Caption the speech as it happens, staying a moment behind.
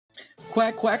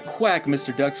Quack, quack, quack,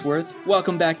 Mr. Ducksworth.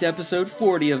 Welcome back to episode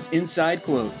 40 of Inside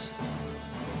Quotes.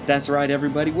 That's right,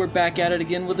 everybody, we're back at it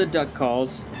again with the Duck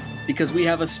Calls, because we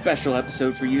have a special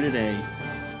episode for you today.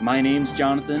 My name's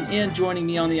Jonathan, and joining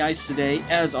me on the ice today,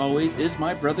 as always, is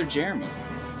my brother Jeremy.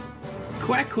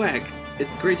 Quack, quack.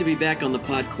 It's great to be back on the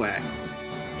Pod Quack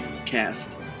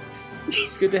cast.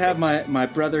 It's good to have my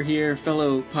brother here,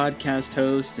 fellow podcast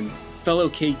host, and fellow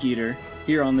cake eater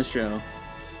here on the show.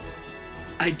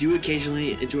 I do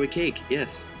occasionally enjoy cake,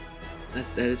 yes.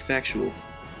 That is factual.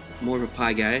 More of a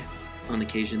pie guy on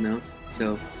occasion, though,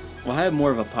 so... Well, I have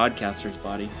more of a podcaster's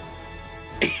body.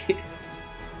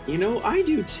 You know, I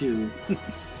do too.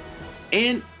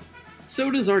 And so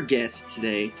does our guest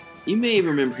today. You may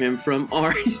remember him from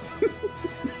our...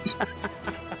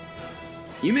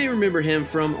 You may remember him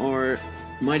from our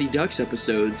Mighty Ducks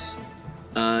episodes.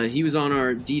 He was on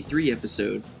our D3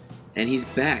 episode, and he's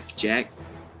back, Jack,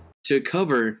 to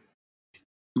cover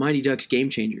Mighty Ducks Game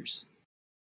Changers.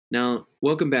 Now,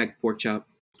 welcome back, Pork Chop.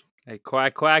 Hey,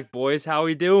 quack, quack, boys. How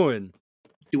we doing?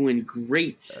 Doing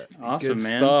great. Awesome, good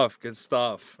man. Good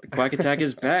stuff. The Quack Attack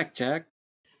is back, Jack.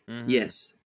 Mm-hmm.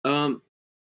 Yes.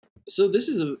 So this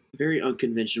is a very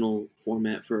unconventional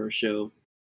format for our show.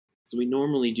 So we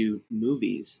normally do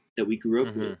movies that we grew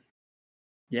up with.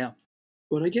 Yeah.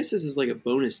 But I guess this is like a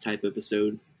bonus type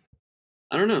episode.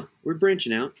 I don't know. We're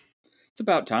branching out. It's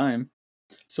about time.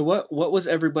 So what was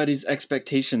everybody's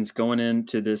expectations going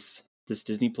into this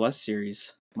Disney Plus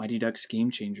series, Mighty Ducks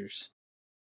Game Changers?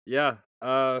 Yeah.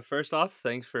 First off,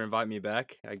 thanks for inviting me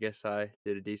back. I guess I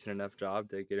did a decent enough job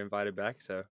to get invited back,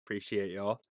 so appreciate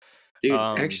y'all. Dude,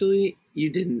 actually, you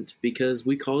didn't, because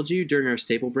we called you during our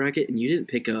staple bracket and you didn't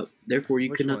pick up. Therefore, you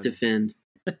Which could not one? defend.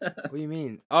 What do you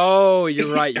mean? Oh,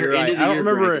 you're right. Our You're right. end of the I don't year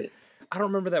remember. bracket. I don't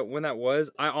remember that when that was.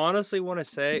 I honestly want to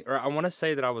say,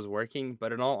 that I was working,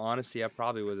 but in all honesty, I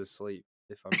probably was asleep.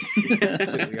 If I'm being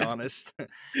completely honest.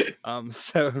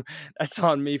 So that's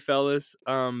on me, fellas.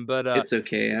 But It's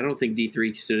okay. I don't think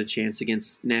D3 stood a chance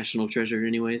against National Treasure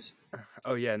anyways.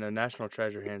 oh yeah, no, National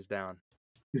Treasure, hands down.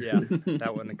 Yeah,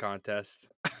 that wasn't a contest.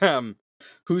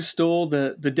 Who stole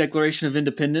the Declaration of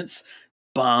Independence?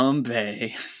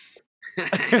 Bombay.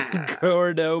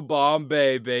 Gordo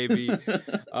Bombay, baby. Me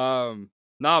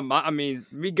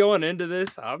going into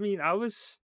this,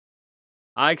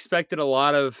 I expected a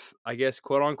lot of, I guess,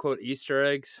 quote unquote Easter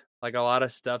eggs, like a lot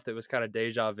of stuff that was kind of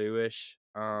deja vu-ish.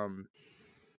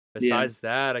 Besides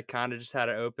that, I kind of just had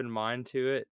an open mind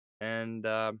to it, and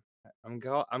I'm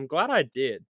glad I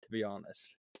did, to be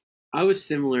honest. I was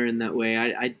similar in that way.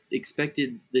 I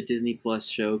expected the Disney Plus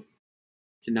show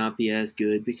to not be as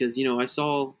good because, you know, I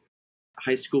saw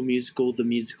High School Musical,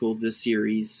 the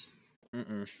series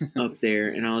up there,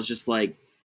 and I was just like,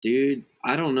 dude,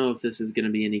 I don't know if this is going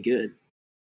to be any good.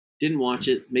 Didn't watch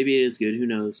it. Maybe it is good. Who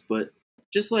knows? But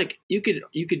just like you could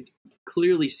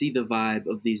clearly see the vibe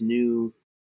of these new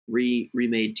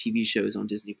remade TV shows on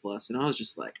Disney Plus, and I was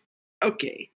just like,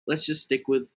 okay, let's just stick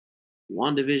with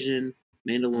WandaVision,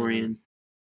 Mandalorian.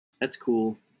 That's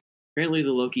cool. Apparently,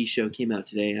 the Loki show came out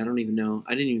today. I don't even know.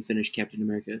 I didn't even finish Captain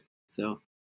America, so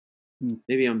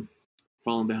maybe I'm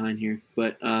falling behind here.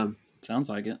 But Sounds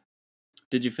like it.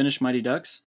 Did you finish Mighty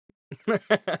Ducks?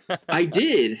 I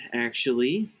did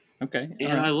actually. Okay.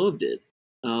 And I loved it.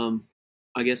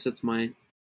 I guess that's my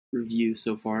review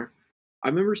so far. I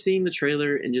remember seeing the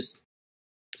trailer and just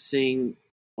seeing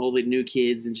all the new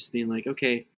kids and just being like,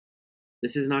 okay,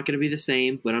 this is not going to be the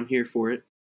same, but I'm here for it.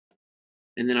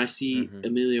 And then I see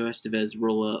Emilio Estevez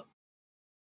roll up,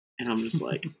 and I'm just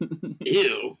like,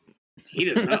 ew, he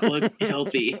does not look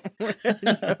healthy.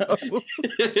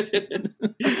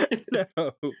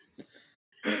 No.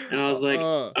 And I was like,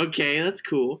 okay, that's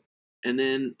cool. And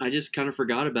then I just kind of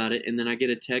forgot about it. And then I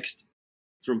get a text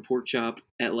from Pork Chop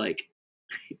at like,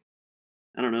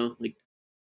 I don't know, like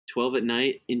 12 at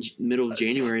night in middle of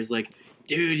January. Is like,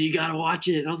 dude, you got to watch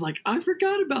it. And I was like, I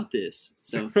forgot about this.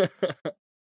 So,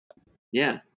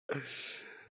 yeah.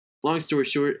 Long story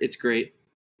short, it's great,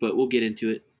 but we'll get into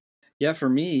it. Yeah, for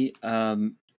me,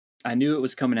 I knew it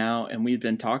was coming out and we'd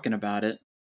been talking about it.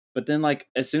 But then, like,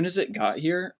 as soon as it got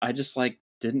here, I just, like,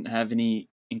 didn't have any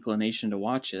inclination to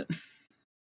watch it.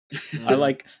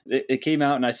 It came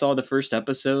out and I saw the first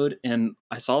episode, and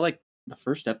I saw, like, the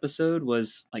first episode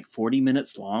was, like, 40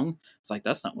 minutes long. It's like,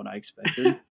 that's not what I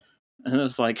expected. And it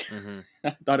was like,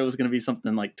 I thought it was going to be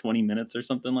something like 20 minutes or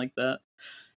something like that.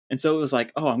 And so it was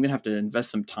like, oh, I'm going to have to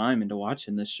invest some time into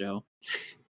watching this show.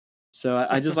 So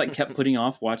I just, like, kept putting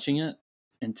off watching it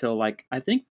until, like, I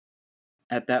think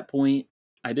at that point,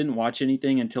 I didn't watch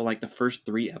anything until like the first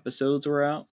 3 episodes were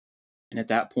out. And at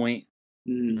that point,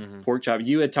 Pork Chop,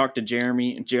 you had talked to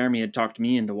Jeremy, and Jeremy had talked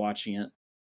me into watching it.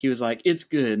 He was like, "It's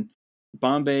good."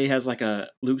 Bombay has like a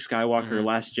Luke Skywalker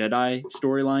Last Jedi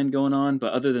storyline going on,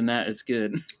 but other than that, it's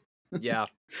good. Yeah,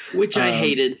 which I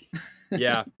hated.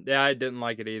 Yeah, I didn't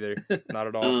like it either. Not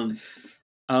at all.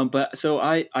 But so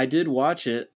I did watch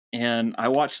it, and I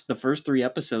watched the first 3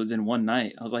 episodes in one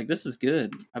night. I was like, "This is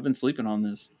good. I've been sleeping on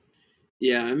this."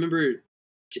 Yeah, I remember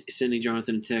sending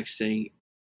Jonathan a text saying,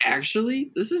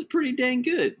 "Actually, this is pretty dang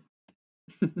good."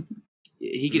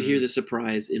 He could hear the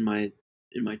surprise in my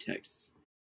texts.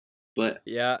 But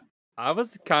yeah, I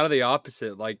was kind of the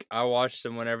opposite. Like, I watched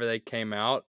them whenever they came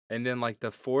out, and then like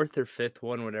the 4th or 5th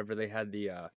one, whenever they had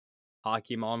the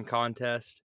Hockey Mom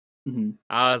contest,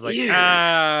 I was like,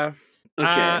 okay,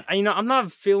 I'm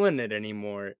not feeling it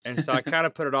anymore, and so I kind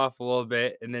of put it off a little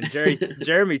bit. And then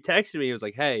Jeremy texted me. He was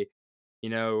like, "Hey,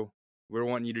 we're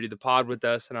wanting you to do the pod with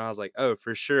us," and I was like, "Oh,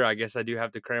 for sure. I guess I do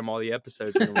have to cram all the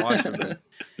episodes and watch them." But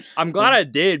I'm glad I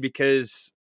did,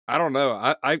 because I don't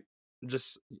know.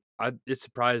 It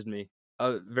surprised me.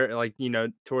 Very, like,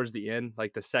 towards the end,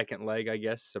 like the second leg, I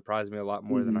guess, surprised me a lot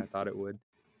more than I thought it would.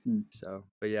 So,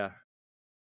 but yeah,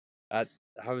 I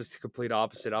was the complete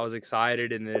opposite. I was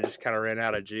excited, and then it just kind of ran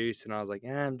out of juice, and I was like,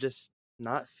 I'm just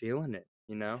not feeling it,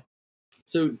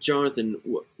 So, Jonathan,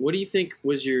 what do you think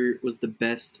was the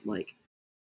best, like,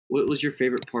 what was your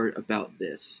favorite part about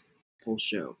this whole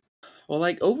show? Well,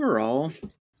 like, overall,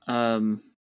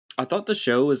 I thought the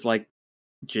show was like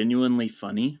genuinely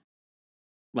funny.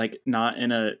 Like, not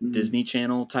in a Disney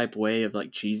Channel type way of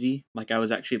like cheesy. Like, I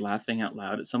was actually laughing out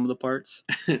loud at some of the parts,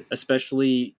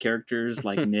 especially characters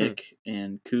like Nick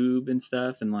and Coob and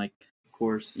stuff. And like, of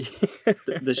course,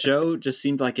 the show just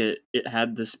seemed like it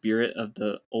had the spirit of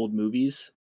the old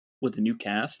movies with the new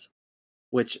cast,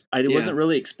 which I wasn't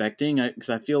really expecting. Because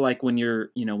I feel like when you're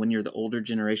the older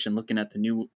generation looking at the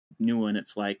new one,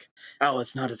 it's like, oh,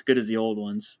 it's not as good as the old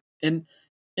ones. And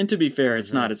to be fair,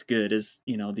 it's not as good as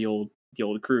the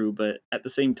old crew, but at the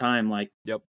same time, like,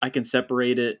 I can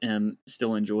separate it and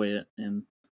still enjoy it. And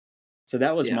so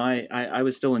that was I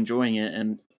was still enjoying it.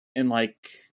 And like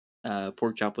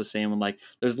Pork Chop was saying, when like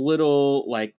there's little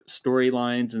like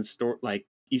storylines and like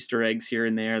Easter eggs here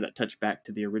and there that touch back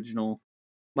to the original.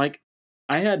 Like,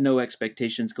 I had no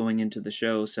expectations going into the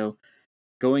show, so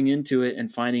going into it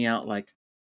and finding out like,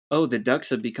 oh, the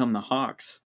Ducks have become the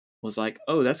Hawks, was like,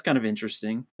 oh, that's kind of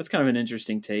interesting. That's kind of an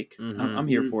interesting take. I'm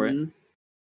here for it.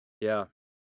 Yeah.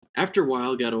 After a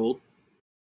while, it got old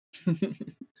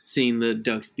seeing the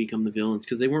Ducks become the villains,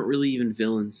 because they weren't really even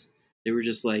villains. They were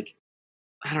just like,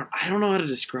 I don't know how to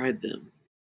describe them,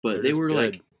 but they were good.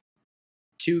 Like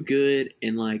too good,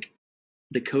 and like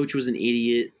the coach was an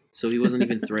idiot, so he wasn't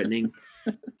even threatening.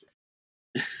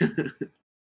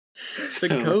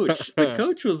 The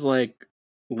coach was like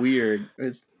weird. It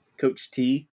was Coach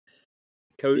T.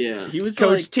 He was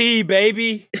Coach like, T,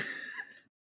 baby.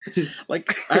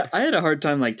 Like, I had a hard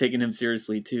time like taking him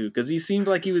seriously too, because he seemed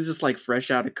like he was just like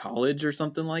fresh out of college or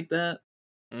something like that.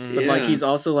 But like, he's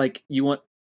also like,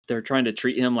 they're trying to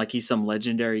treat him like he's some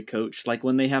legendary coach. Like,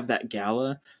 when they have that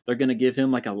gala, they're gonna give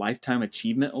him like a lifetime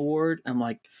achievement award. I'm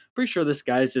like, pretty sure this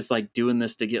guy's just like doing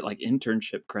this to get like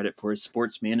internship credit for his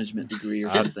sports management degree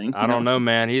or something. I don't know,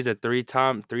 man. He's a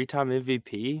three-time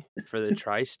MVP for the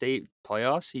Tri-State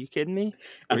playoffs. Are you kidding me?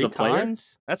 As a player?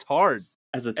 Times? That's hard.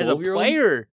 As a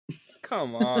player?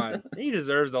 Come on. He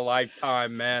deserves a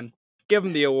lifetime, man. Give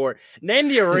him the award. Name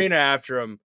the arena after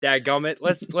him. Dadgummit.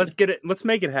 Let's get it. Let's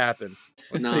make it happen.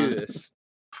 Let's do this.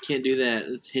 Can't do that.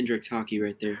 It's Hendrix hockey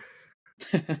right there.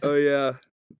 Oh yeah.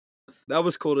 That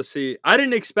was cool to see. I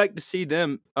didn't expect to see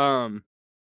them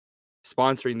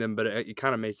sponsoring them, but it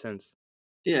kind of made sense.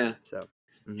 Yeah. So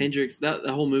Hendrix, that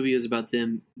the whole movie was about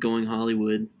them going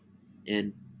Hollywood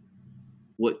and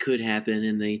what could happen,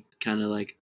 and they kind of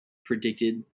like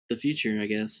predicted the future, I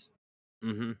guess.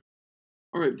 Mm-hmm.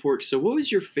 All right, Pork. So, what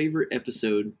was your favorite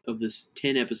episode of this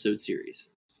 10-episode series?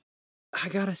 I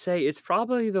gotta say, it's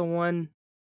probably the one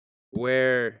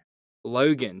where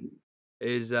Logan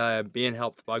is being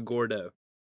helped by Gordo,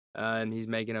 and he's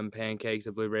making them pancakes,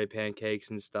 the blueberry pancakes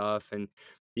and stuff, and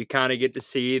you kind of get to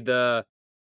see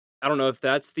I don't know if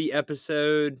that's the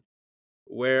episode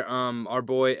where our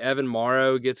boy Evan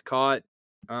Morrow gets caught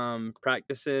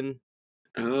practicing.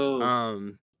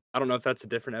 Oh. I don't know if that's a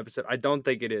different episode. I don't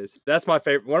think it is. That's my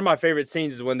favorite. One of my favorite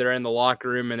scenes is when they're in the locker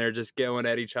room and they're just going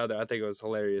at each other. I think it was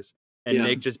hilarious. And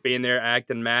Nick just being there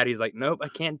acting mad. He's like, nope, I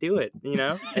can't do it.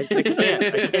 I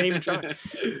can't even try.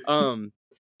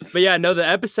 But yeah, no, the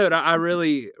episode I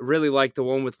really, really like the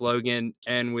one with Logan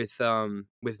and with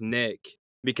Nick,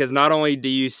 because not only do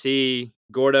you see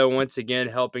Gordo once again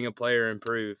helping a player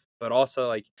improve, but also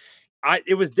like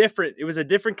it was different. It was a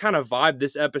different kind of vibe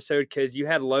this episode because you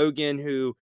had Logan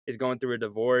who is going through a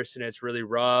divorce and it's really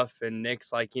rough, and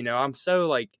Nick's like, I'm so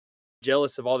like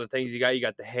jealous of all the things you got. You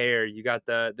got the hair, you got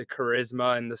the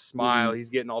charisma and the smile. Mm-hmm. He's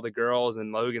getting all the girls,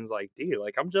 and Logan's like, dude,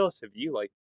 like I'm jealous of you.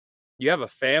 Like you have a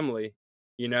family,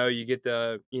 you get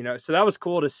the, so that was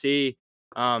cool to see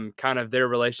kind of their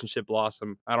relationship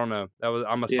blossom. I don't know.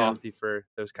 I'm a softie for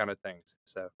those kind of things.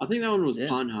 So I think that one was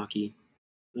Pond Hockey.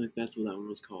 Like that's what that one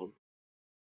was called.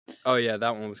 Oh yeah,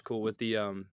 that one was cool with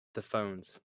the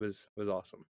phones. Was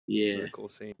awesome. Yeah. It was a cool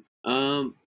scene.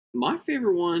 My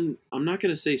favorite one, I'm not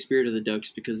gonna say Spirit of the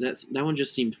Ducks because that one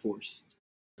just seemed forced.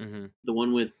 Mm-hmm. The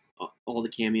one with all the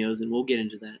cameos, and we'll get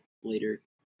into that later.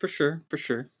 For sure.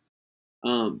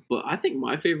 But I think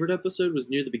my favorite episode was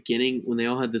near the beginning when they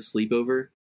all had the sleepover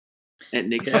at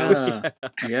Nick's house.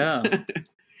 Yeah.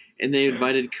 And they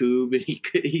invited Coob, and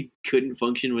he couldn't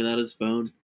function without his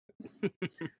phone.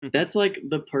 That's like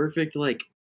the perfect like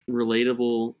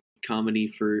relatable comedy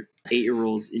for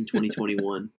 8-year-olds in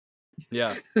 2021.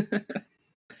 Yeah.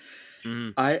 Mm-hmm.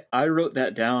 I wrote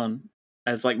that down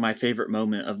as like my favorite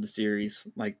moment of the series,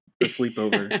 like the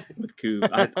sleepover with Coob.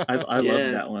 I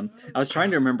love that one. I was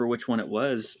trying to remember which one it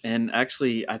was, and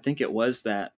actually I think it was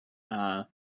that the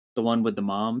one with the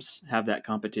moms have that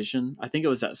competition. I think it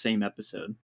was that same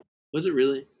episode. Was it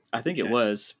really? I think it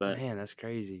was, but man, that's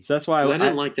crazy. So that's why I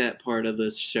didn't like that part of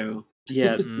the show.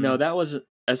 Yeah, no, that was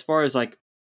as far as like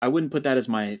I wouldn't put that as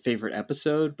my favorite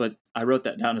episode, but I wrote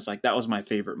that down as like that was my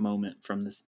favorite moment from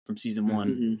season 1.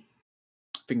 Mm-hmm.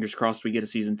 Fingers crossed we get a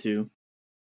season 2.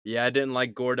 Yeah, I didn't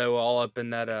like Gordo all up in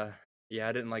that. I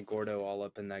didn't like Gordo all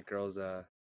up in that girl's that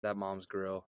mom's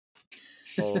grill,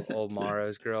 old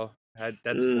Morrow's grill.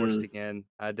 That's forced again.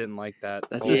 I didn't like that.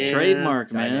 That's his trademark,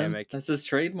 dynamic. man. That's his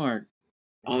trademark.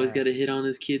 Always got to hit on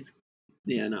his kids.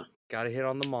 Yeah, no. Got to hit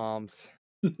on the moms.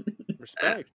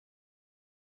 Respect.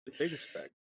 Big respect.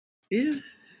 Yeah.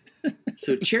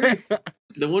 So Cherry,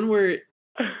 the one where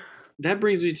that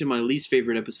brings me to my least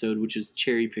favorite episode, which is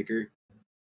Cherry Picker.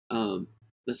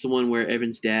 That's the one where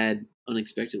Evan's dad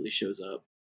unexpectedly shows up,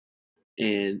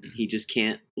 and he just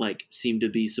can't like seem to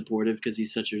be supportive because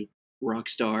he's such a rock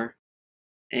star,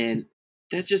 and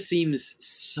that just seems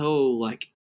so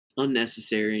like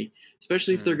unnecessary,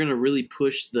 especially if they're gonna really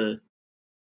push the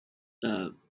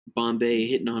Bombay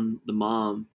hitting on the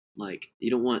mom. Like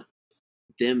you don't want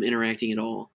them interacting at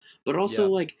all, but also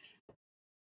like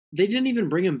they didn't even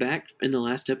bring him back in the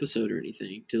last episode or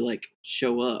anything to like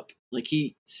show up. Like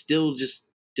he still just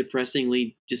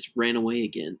depressingly just ran away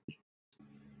again.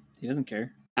 He doesn't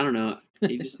care. I don't know.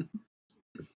 He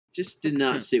just did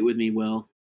not sit with me well.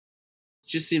 It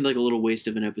just seemed like a little waste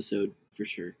of an episode for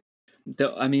sure.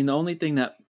 The only thing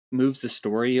that moves the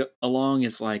story along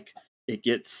is like it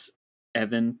gets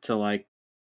Evan to like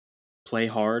play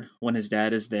hard when his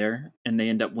dad is there, and they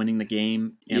end up winning the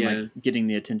game and like getting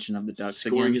the attention of the Ducks,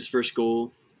 scoring his first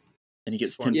goal, and he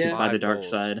gets tempted by the dark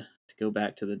side to go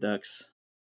back to the Ducks.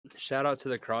 Shout out to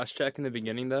the cross check in the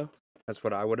beginning, though. That's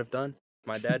what I would have done.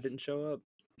 My dad didn't show up.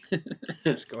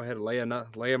 Just go ahead and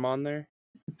lay him on there.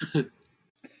 But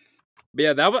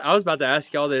yeah, I was about to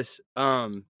ask y'all this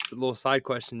little side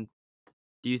question.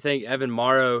 Do you think Evan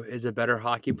Morrow is a better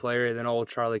hockey player than old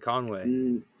Charlie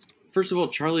Conway? First of all,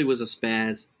 Charlie was a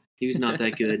spaz. He was not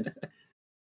that good.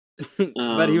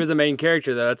 But he was a main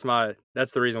character, though.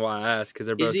 That's the reason why I asked, because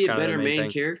they're both. Is he a kind better of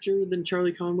main character than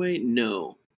Charlie Conway?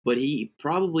 No, but he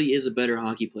probably is a better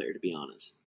hockey player, to be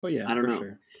honest. Oh yeah, I don't know.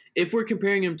 Sure. If we're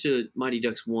comparing him to Mighty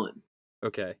Ducks 1.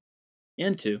 Okay.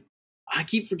 And 2. I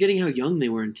keep forgetting how young they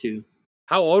were in 2.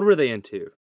 How old were they in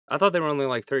 2? I thought they were only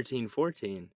like 13,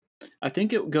 14. I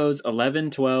think it goes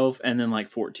 11, 12, and then like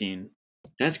 14.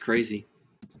 That's crazy.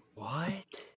 What?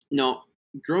 No,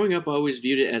 growing up, I always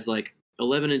viewed it as like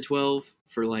 11 and 12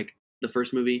 for like the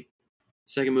first movie.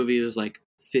 Second movie was like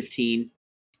 15.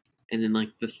 And then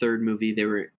like the third movie, they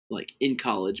were like in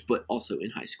college, but also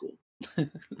in high school.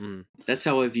 That's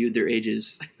how I viewed their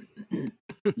ages.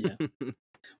 Yeah.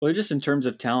 Well, just in terms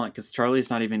of talent, because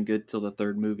Charlie's not even good till the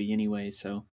third movie anyway.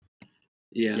 So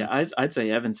yeah, I'd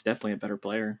say Evan's definitely a better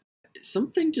player.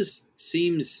 Something just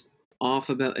seems off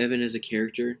about Evan as a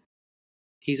character.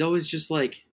 He's always just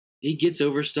like, he gets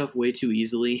over stuff way too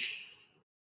easily.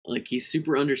 Like he's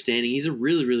super understanding. He's a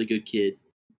really, really good kid,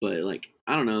 but like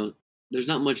I don't know, there's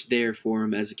not much there for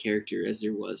him as a character as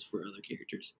there was for other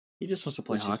characters. He just wants to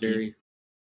play hockey.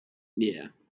 Yeah.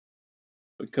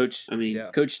 But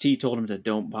Coach T told him to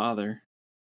don't bother.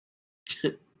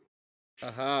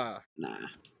 Aha. Nah. Well,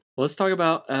 let's talk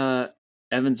about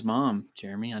Evan's mom,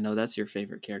 Jeremy. I know that's your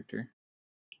favorite character.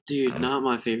 Dude, not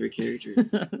my favorite character.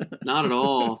 Not at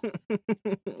all.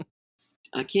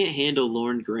 I can't handle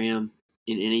Lauren Graham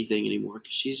in anything anymore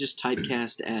because she's just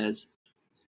typecast as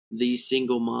the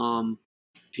single mom.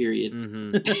 Period.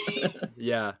 Mm-hmm.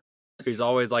 Yeah, who's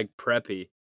always like preppy.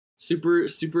 Super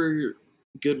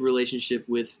good relationship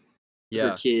with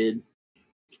her kid,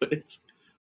 but it's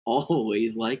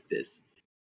always like this.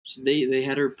 They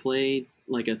had her play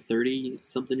like a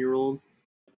 30-something-year-old,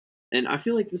 and I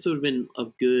feel like this would have been a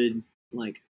good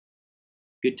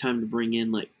time to bring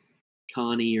in like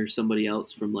Connie or somebody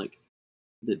else from like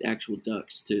the actual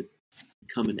Ducks to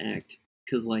come and act,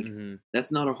 because like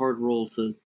that's not a hard role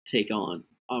to take on,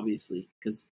 obviously,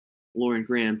 because Lauren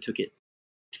Graham took it.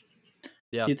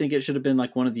 Yeah. Do you think it should have been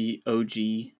like one of the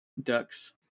OG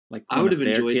Ducks? Like I would have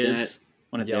enjoyed that.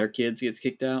 One of their kids gets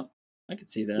kicked out. I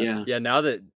could see that. Yeah. Now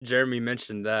that Jeremy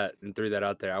mentioned that and threw that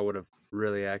out there, I would have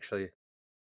really actually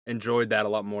enjoyed that a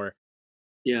lot more.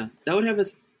 Yeah, that would have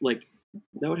us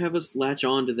latch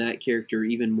on to that character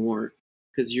even more,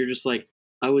 because you're just like,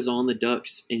 I was on the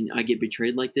Ducks and I get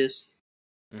betrayed like this.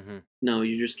 Mm-hmm. No,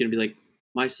 you're just gonna be like,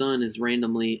 my son is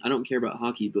randomly. I don't care about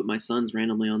hockey, but my son's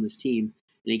randomly on this team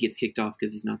and he gets kicked off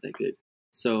because he's not that good.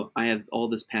 So I have all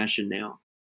this passion now.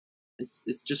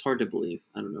 It's just hard to believe.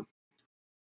 I don't know,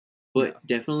 but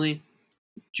definitely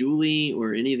Julie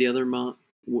or any of the other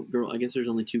girl. I guess there's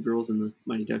only 2 girls in the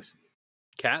Mighty Ducks.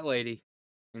 Cat Lady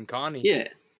and Connie. Yeah.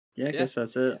 I guess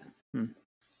that's it.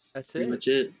 That's pretty much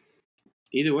it.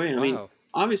 Either way, I mean,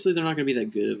 obviously they're not going to be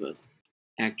that good of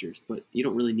actors, but you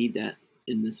don't really need that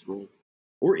in this role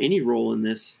or any role in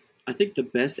this. I think the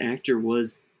best actor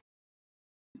was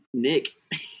Nick.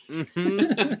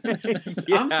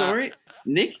 Mm-hmm. I'm sorry,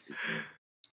 Nick.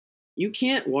 You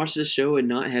can't watch this show and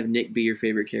not have Nick be your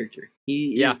favorite character.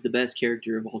 He is the best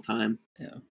character of all time.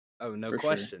 Yeah. Oh, no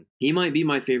question. Sure. He might be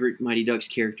my favorite Mighty Ducks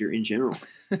character in general.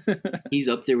 He's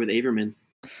up there with Averman.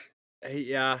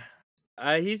 Yeah.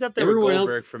 He's up there with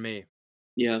Goldberg for me.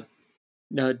 Yeah.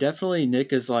 No, definitely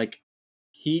Nick is like,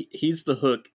 he's the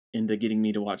hook into getting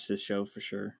me to watch this show for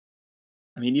sure.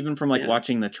 I mean, even from like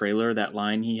watching the trailer, that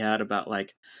line he had about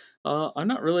like, I'm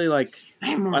not really like,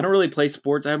 I don't really play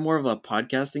sports. I have more of a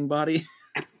podcasting body.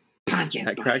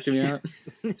 That cracked me up.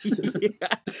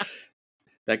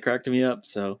 That cracked me up.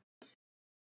 So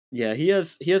yeah, he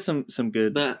has some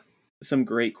good, some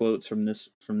great quotes from this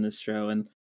show. And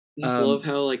I just love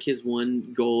how like his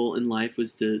one goal in life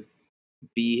was to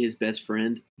be his best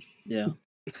friend. Yeah.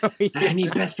 I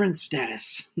need best friend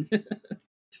status.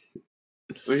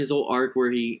 Or his whole arc where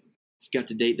he got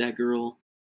to date that girl,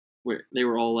 where they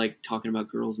were all like talking about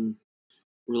girls and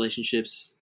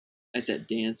relationships at that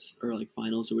dance or like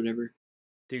finals or whatever.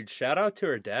 Dude, shout out to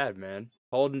her dad, man,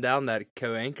 holding down that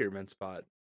co-anchorman spot.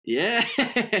 Yes.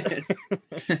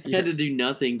 He had to do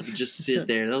nothing but just sit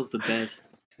there. That was the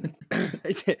best.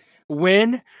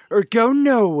 Win or go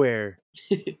nowhere.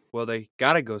 Well, they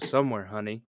gotta go somewhere,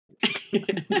 honey.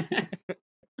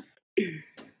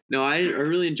 No, I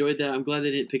really enjoyed that. I'm glad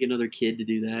they didn't pick another kid to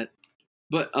do that.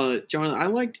 But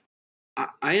Jonathan,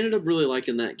 I ended up really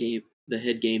liking that game, the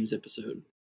Head Games episode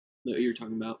that you were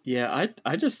talking about. Yeah,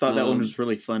 I just thought that one was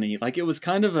really funny. Like it was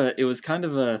kind of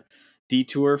a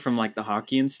detour from like the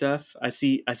hockey and stuff. I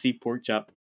see Porkchop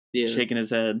shaking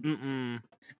his head. Mm-mm.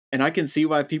 And I can see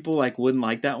why people like wouldn't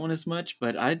like that one as much,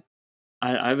 but I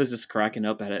was just cracking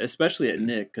up at it, especially at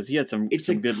Nick, because he had some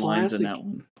good lines in that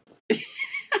one.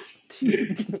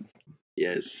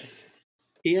 Yes,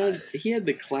 he had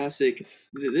the classic.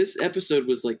 This episode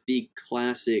was like the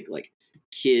classic like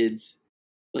kids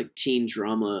like teen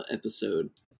drama episode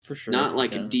for sure. Not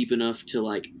like deep enough to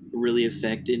like really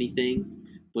affect anything,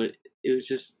 but it was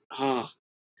just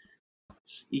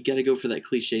you got to go for that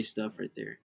cliche stuff right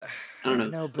there. I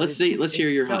don't know. Let's hear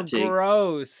your hot take.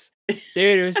 Gross.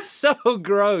 Dude, it was so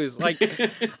gross. Like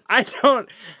I don't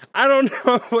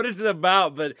know what it's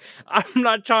about, but I'm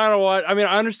not trying to watch. I mean,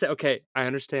 I understand. Okay, I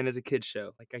understand as a kid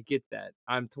show. Like I get that.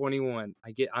 I'm 21.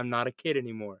 I'm not a kid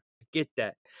anymore. I get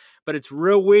that. But it's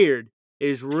real weird. It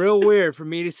is real weird for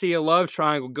me to see a love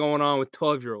triangle going on with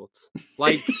 12-year-olds.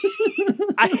 Like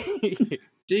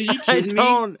dude, you kidding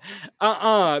me?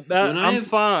 I'm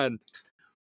fine.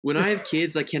 When I have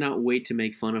kids, I cannot wait to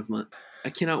make fun of them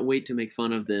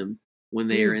when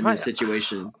they are in this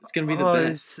situation. It's gonna be the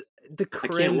best. I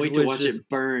can't wait to watch it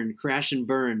crash and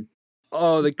burn.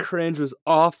 Oh, the cringe was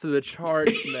off to the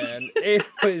charts, man. It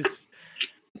was.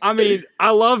 I mean, I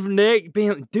love Nick being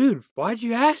like, dude, why'd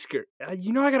you ask her?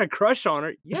 You know I got a crush on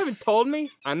her. You haven't told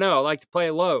me? I know, I like to play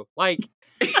it low. Like,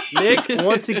 Nick,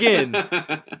 once again,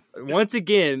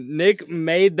 Nick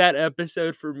made that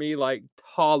episode for me, like,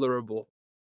 tolerable.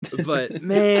 But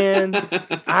man,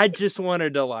 I just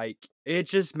wanted to it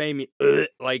just made me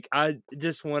I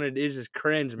just wanted it's just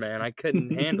cringe, man. I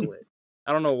couldn't handle it.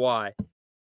 I don't know why,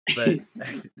 but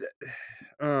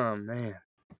oh man,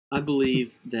 I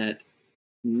believe that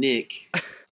Nick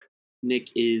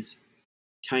is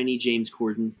tiny James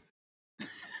Corden.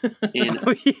 And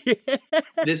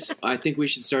I think we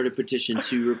should start a petition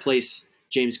to replace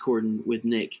James Corden with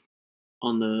Nick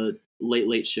on the Late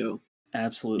Late Show.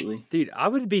 Absolutely. Dude, I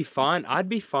would be fine. I'd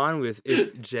be fine with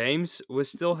if James was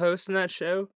still hosting that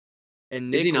show and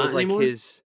Nick is he not was like anymore?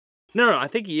 his. No, I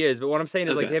think he is. But what I'm saying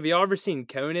is, have you ever seen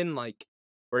Conan?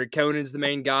 Where Conan's the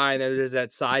main guy and there's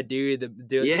that side dude that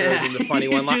throws in the funny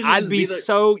one. I'd be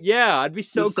so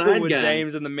cool with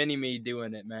James and the mini-me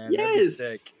doing it, man. Yes.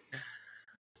 That'd be sick.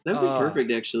 That'd be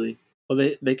perfect, actually.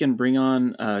 Well, they can bring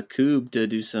on Coob to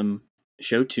do some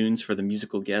show tunes for the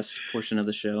musical guest portion of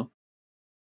the show.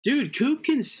 Dude, Coob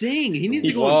can sing. He needs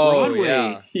to go on Broadway.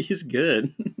 Yeah. He's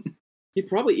good. He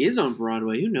probably is on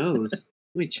Broadway. Who knows?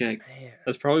 Let me check. Man.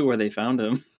 That's probably where they found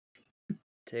him.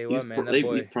 Tell you what, man, that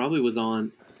boy. He probably was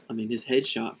on. I mean, his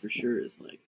headshot for sure is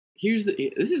like.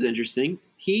 This is interesting.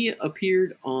 He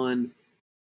appeared on.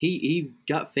 He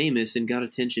got famous and got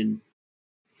attention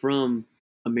from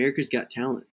America's Got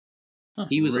Talent. Huh,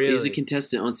 he was a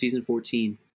contestant on season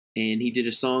 14, and he did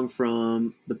a song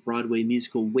from the Broadway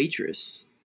musical Waitress.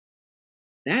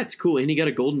 That's cool, and he got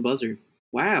a golden buzzer.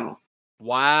 Wow.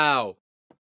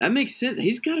 That makes sense.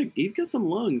 He's got some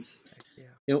lungs. Yeah.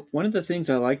 You know, one of the things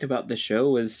I liked about the show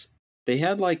was they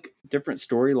had like different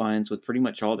storylines with pretty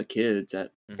much all the kids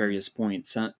at various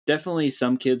points. Definitely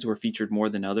some kids were featured more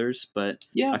than others, but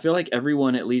I feel like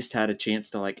everyone at least had a chance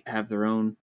to like have their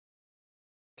own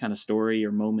kind of story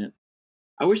or moment.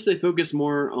 I wish they focused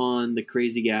more on the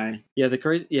crazy guy. Yeah, the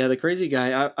crazy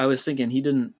guy. I was thinking he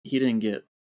didn't get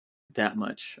that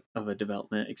much of a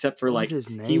development, except for like his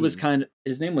name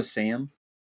was Sam.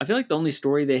 I feel like the only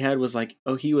story they had was like,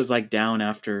 oh, he was like down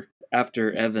after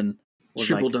Evan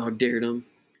triple dog dared him.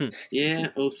 Yeah.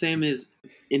 Oh, Sam is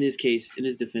in his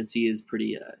defense, he is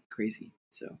pretty crazy.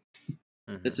 So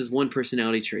that's his one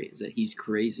personality trait, is that he's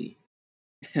crazy.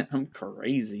 I'm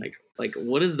crazy. Like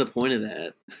what is the point of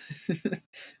that?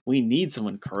 We need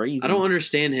someone crazy. I don't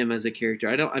understand him as a character.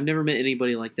 I've never met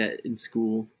anybody like that in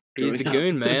school. He's the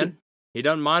goon, man. He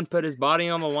doesn't mind put his body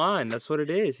on the line. That's what it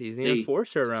is. He's the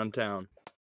enforcer around town.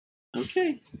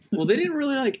 Okay. Well, they didn't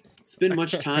really like spend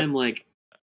much time like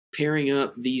pairing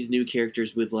up these new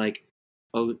characters with like,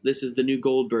 oh, this is the new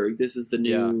Goldberg. This is the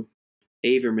new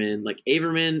Averman. Like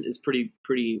Averman is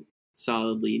pretty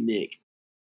solidly Nick,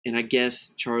 and I guess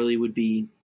Charlie would be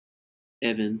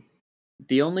Evan.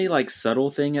 The only like subtle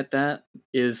thing at that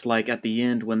is like at the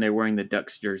end when they're wearing the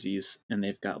Ducks jerseys and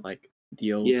they've got like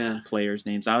the old players'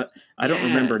 names. I don't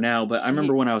remember now, but I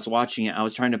remember when I was watching it, I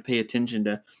was trying to pay attention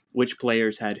to which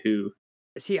players had who.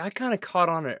 See, I kind of caught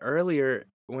on it earlier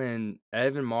when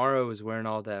Evan Morrow was wearing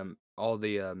all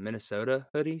the Minnesota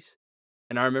hoodies,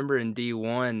 and I remember in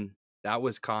D1 that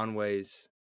was Conway's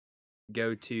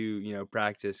go-to,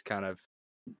 practice kind of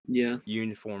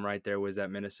uniform right there, was that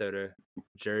Minnesota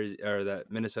jersey or that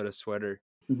Minnesota sweater.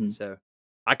 So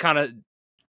I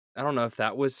don't know if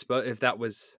that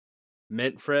was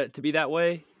meant for it to be that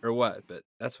way or what, but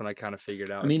that's when I kind of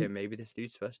figured out, okay, maybe this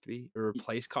dude's supposed to be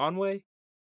replace Conway,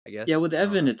 I guess. Yeah, with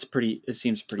Evan, it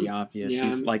seems pretty obvious. Yeah,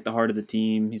 he's like the heart of the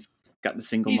team. He's got the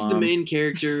single mom. He's the main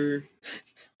character.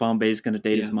 Bombay's going to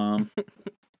date his mom.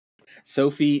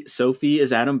 Sophie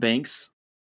is Adam Banks.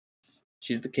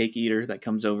 She's the cake eater that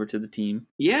comes over to the team.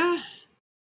 Yeah.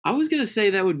 I was going to say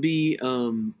that would be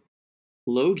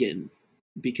Logan,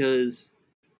 because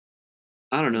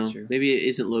I don't know. Maybe it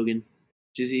isn't Logan.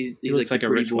 Just he's like a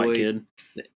rich white kid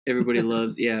that everybody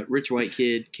loves. Yeah, rich white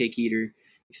kid, cake eater.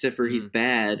 Except for he's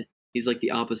bad. He's like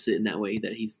the opposite in that way,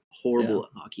 that he's horrible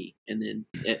at hockey. And then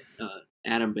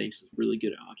Adam Banks is really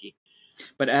good at hockey.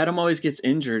 But Adam always gets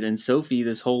injured, and Sophie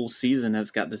this whole season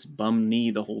has got this bum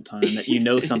knee the whole time that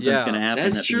something's going to happen.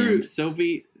 That's true.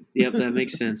 Sophie, yep, that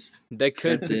makes sense. That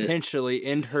could potentially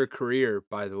end her career,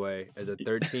 by the way, as a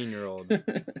 13-year-old.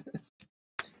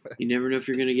 You never know if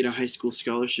you're going to get a high school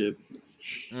scholarship.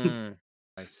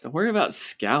 Nice. Don't worry about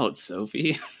scouts,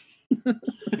 Sophie.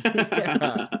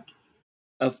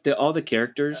 Of all the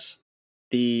characters,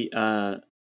 the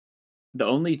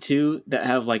only two that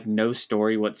have like no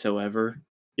story whatsoever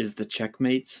is the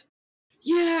Checkmates.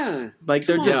 Yeah, like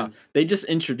they just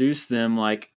introduce them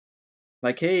like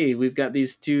hey, we've got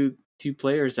these two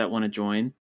players that want to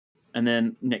join, and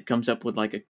then Nick comes up with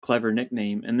like a clever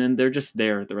nickname, and then they're just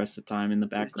there the rest of the time in the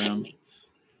background.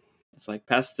 It's like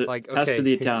pass to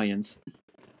the Italians.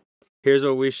 Here's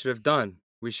what we should have done.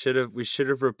 We should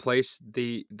have replaced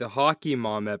the Hockey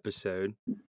Mom episode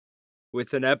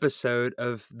with an episode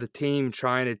of the team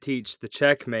trying to teach the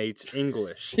checkmates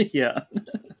English. Yeah.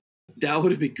 That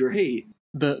would have been great.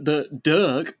 The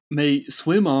duck may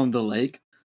swim on the lake,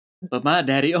 but my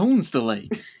daddy owns the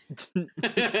lake.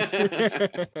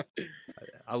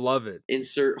 I love it.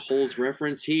 Insert Holes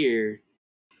reference here.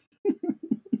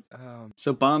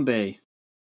 So Bombay.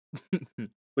 What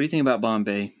do you think about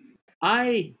Bombay?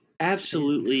 I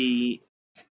absolutely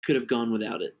could have gone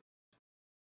without it.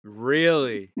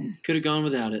 Really? Could have gone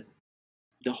without it.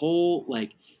 The whole,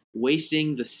 like,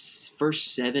 wasting the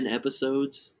first 7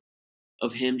 episodes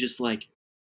of him just like,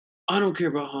 I don't care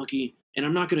about hockey, and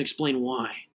I'm not going to explain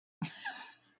why.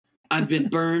 I've been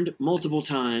burned multiple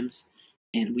times,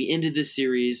 and we ended this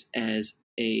series as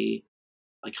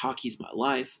hockey's my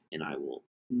life, and I will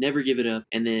never give it up.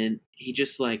 And then he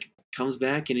just, like, comes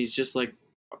back, and he's just, like,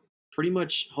 pretty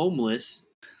much homeless.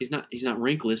 He's not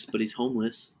rankless, but he's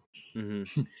homeless.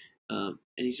 Mm-hmm. And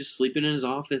he's just sleeping in his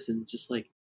office, and just, like,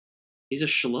 he's a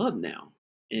schlub now.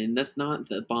 And that's not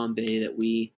the Bombay that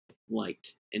we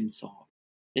liked and saw.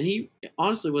 And he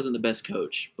honestly wasn't the best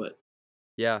coach, but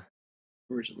yeah,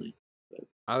 originally. But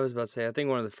I was about to say, I think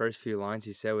one of the first few lines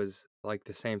he said was like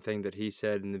the same thing that he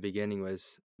said in the beginning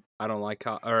was,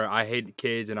 I hate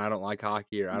kids and I don't like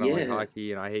hockey, or I don't like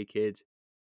hockey and I hate kids.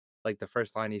 Like the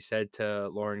first line he said to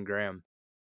Lauren Graham.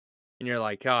 And you're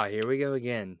like, here we go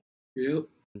again. Yep.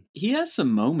 He has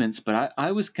some moments, but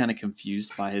I was kind of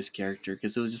confused by his character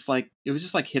because it was just like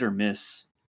hit or miss,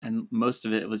 and most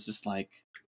of it was just like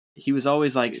he was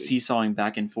always like seesawing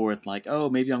back and forth, like, oh,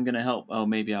 maybe I'm gonna help, oh,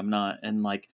 maybe I'm not, and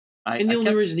like the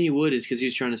only reason he would is because he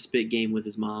was trying to spit game with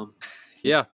his mom.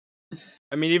 Yeah,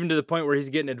 I mean, even to the point where he's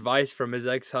getting advice from his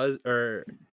ex-husband or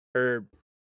her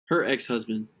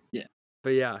ex-husband. Yeah,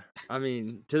 but yeah, I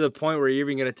mean, to the point where you're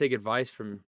even gonna take advice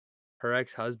from her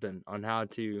ex-husband on how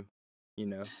to,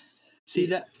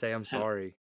 say I'm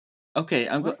sorry. Okay,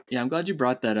 I'm glad you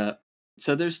brought that up.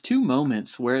 So there's 2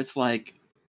 moments where it's like,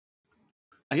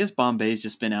 I guess Bombay's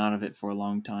just been out of it for a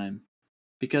long time,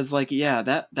 because like, yeah,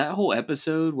 that whole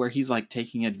episode where he's like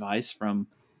taking advice from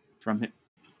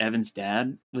Evan's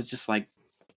dad was just like,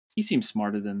 he seems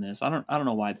smarter than this. I don't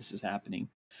know why this is happening.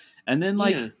 And then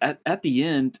like at the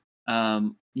end,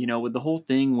 with the whole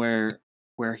thing where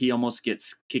he almost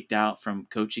gets kicked out from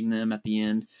coaching them at the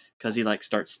end because he like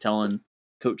starts telling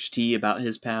Coach T about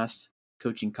his past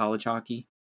coaching college hockey,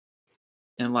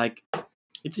 and like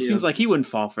it just seems like he wouldn't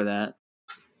fall for that.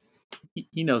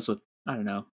 He knows what, I don't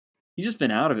know. He's just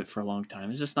been out of it for a long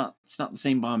time. It's not the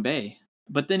same Bombay.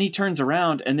 But then he turns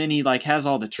around and then he like has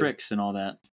all the tricks and all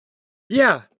that.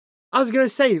 Yeah. I was going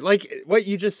to say, like what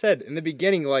you just said in the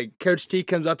beginning, like Coach T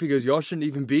comes up, he goes, y'all shouldn't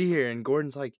even be here. And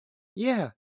Gordon's like,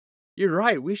 yeah, you're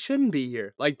right. We shouldn't be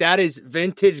here. Like that is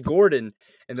vintage Gordon.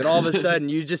 And then all of a sudden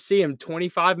you just see him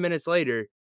 25 minutes later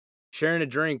sharing a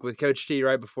drink with Coach T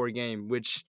right before a game,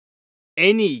 which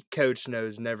any coach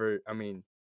knows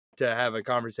to have a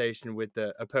conversation with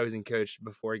the opposing coach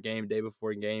before a game, day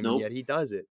before a game, and yet he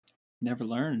does it. Never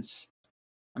learns.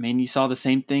 I mean, you saw the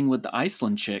same thing with the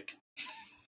Iceland chick.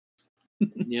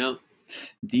 Yep.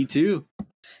 D2.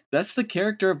 That's the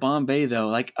character of Bombay, though.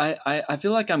 Like, I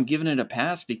feel like I'm giving it a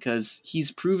pass because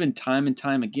he's proven time and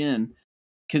time again,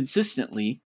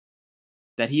 consistently,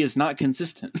 that he is not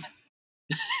consistent.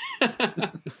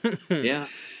 Yeah.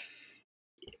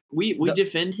 We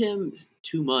defend him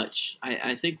too much.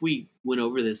 I think we went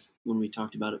over this when we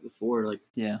talked about it before. Like,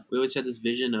 yeah, we always had this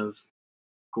vision of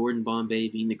Gordon Bombay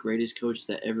being the greatest coach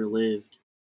that ever lived,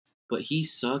 but he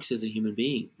sucks as a human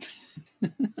being.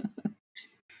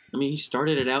 I mean, he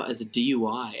started it out as a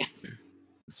DUI.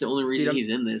 It's the only reason he's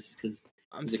in this, because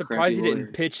I'm surprised he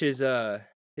didn't pitch his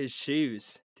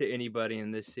shoes to anybody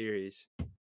in this series.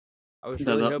 I was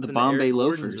really hoping the Bombay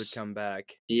Loafers would come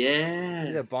back.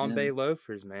 Yeah, the Bombay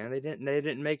Loafers, man. They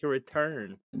didn't make a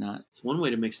return. It's one way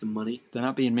to make some money. They're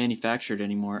not being manufactured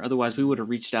anymore. Otherwise, we would have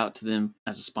reached out to them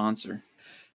as a sponsor.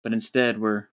 But instead,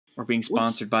 we're being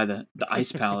sponsored by the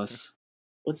Ice Palace.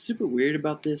 What's super weird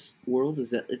about this world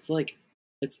is that it's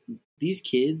these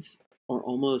kids are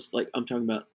almost like, I'm talking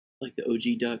about like the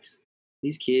OG Ducks.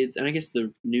 These kids, and I guess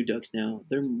the new Ducks now,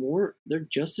 they're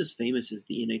just as famous as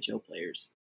the NHL players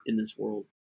in this world.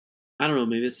 I don't know,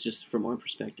 maybe it's just from our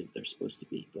perspective they're supposed to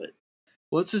be, but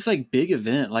well, it's this like big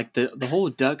event. Like the whole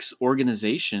Ducks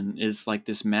organization is like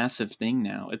this massive thing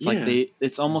now. It's like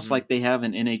it's almost like they have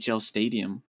an NHL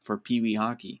stadium for Pee Wee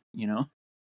hockey, you know?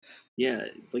 Yeah,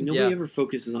 it's like nobody ever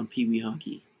focuses on Pee Wee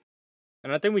hockey.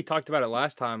 And I think we talked about it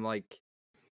last time, like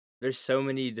there's so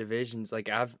many divisions. Like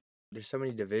there's so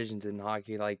many divisions in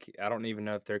hockey. Like, I don't even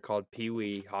know if they're called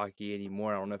Pee-wee hockey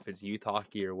anymore. I don't know if it's youth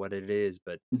hockey or what it is,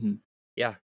 but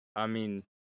yeah, I mean,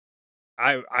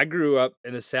 I grew up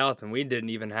in the South and we didn't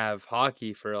even have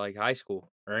hockey for like high school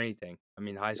or anything. I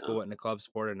mean, high school wasn't a club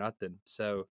sport or nothing.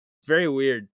 So it's very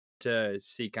weird to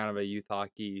see kind of a youth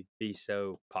hockey be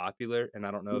so popular. And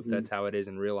I don't know if that's how it is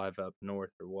in real life up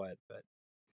north or what, but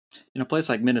in a place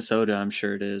like Minnesota, I'm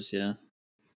sure it is. Yeah.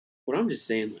 But I'm just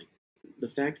saying, like, the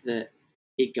fact that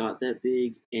it got that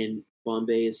big and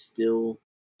Bombay is still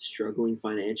struggling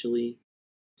financially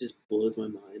just blows my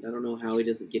mind. I don't know how he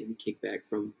doesn't get any kickback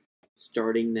from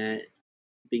starting that,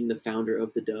 being the founder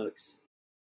of the Ducks.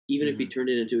 Even if he turned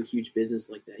it into a huge business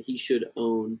like that, he should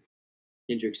own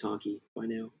Hendricks Hockey by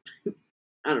now.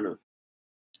 I don't know.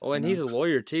 well, and he's a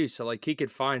lawyer too, so like he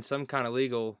could find some kind of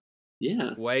legal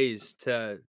ways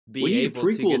to be able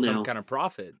to get some kind of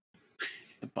profit.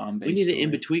 The Bombay we need story. an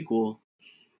in-between.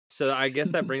 So I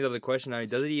guess that brings up the question: I mean,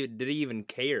 did he even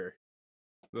care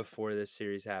before this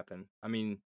series happened? I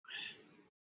mean,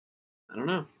 I don't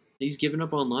know. He's given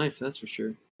up on life, that's for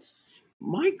sure.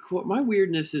 My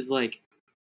weirdness is like,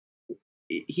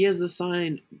 he has the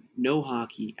sign "No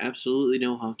hockey," absolutely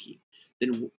no hockey.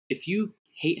 Then if you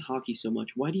hate hockey so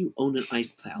much, why do you own an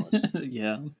ice palace?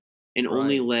 Yeah. And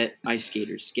only let ice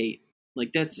skaters skate?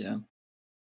 Like, that's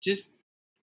just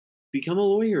become a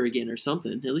lawyer again or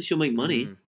something. At least you'll make money.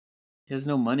 He has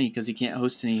no money because he can't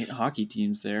host any hockey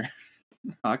teams there,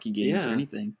 hockey games or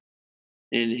anything.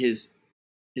 And his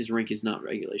rink is not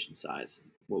regulation size.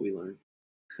 What we learned.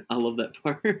 I love that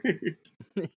part.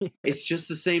 It's just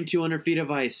the same 200 feet of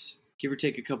ice, give or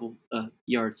take a couple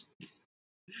yards.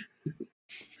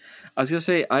 I was gonna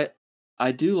say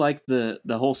I do like the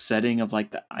whole setting of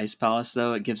like the ice palace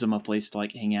though. It gives them a place to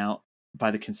like hang out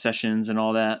by the concessions and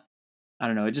all that. I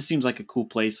don't know. It just seems like a cool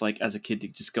place, like as a kid to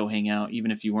just go hang out,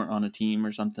 even if you weren't on a team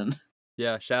or something.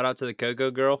 Yeah. Shout out to the Coco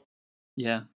girl.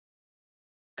 Yeah.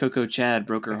 Coco Chad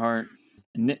broke her heart.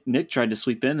 Nick tried to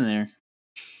sweep in there.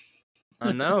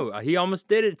 I know. He almost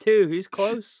did it too. He's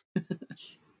close.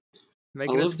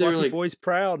 Making us fluffy boys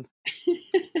proud.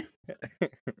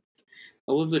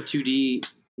 I love the 2D,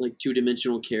 like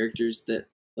 2-dimensional characters that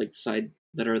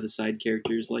are the side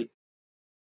characters, like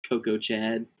Coco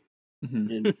Chad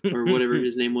and or whatever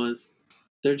his name was.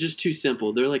 They're just too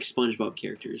simple. They're like SpongeBob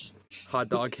characters. Hot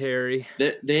Dog Harry.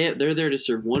 They're there to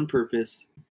serve one purpose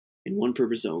and one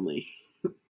purpose only.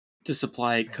 To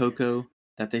supply cocoa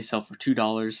that they sell for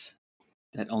 $2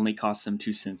 that only costs them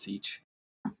 2 cents each.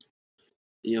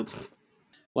 Yep.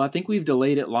 Well, I think we've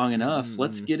delayed it long enough.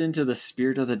 Let's get into the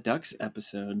Spirit of the Ducks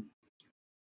episode.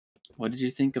 What did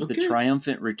you think of the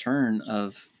triumphant return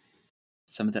of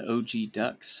some of the OG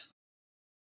Ducks?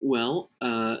 Well,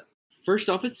 first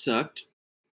off, it sucked.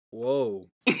 Whoa.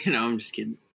 No, I'm just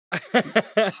kidding.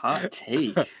 Hot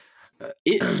take.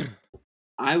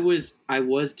 I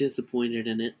was disappointed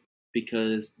in it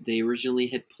because they originally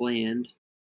had planned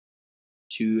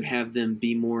to have them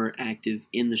be more active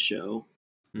in the show.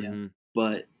 Yeah.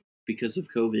 But because of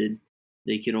COVID,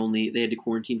 they had to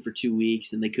quarantine for 2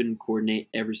 weeks and they couldn't coordinate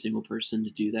every single person to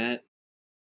do that.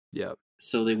 Yep.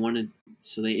 So they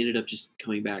ended up just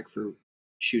coming back for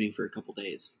shooting for a couple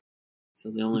days. So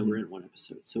they only were in one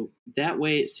episode. So that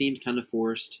way it seemed kind of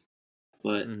forced,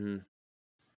 but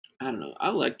I don't know. I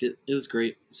liked it. It was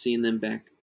great seeing them back.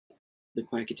 The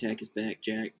Quack Attack is back,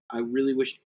 Jack. I really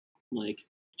wish like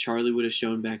Charlie would have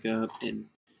shown back up, and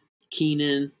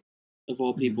Keenan, of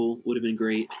all people, would have been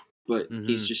great. But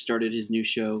he's just started his new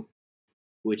show,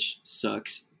 which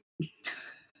sucks.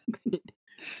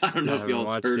 I don't know if y'all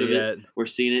have heard of it or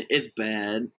seen it. It's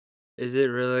bad. Is it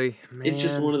really? Man. It's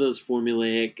just one of those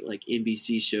formulaic like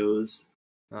NBC shows.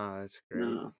 Oh, that's great.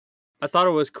 No. I thought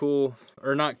it was cool,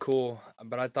 or not cool,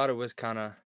 but I thought it was kind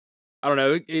of, I don't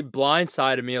know, it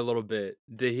blindsided me a little bit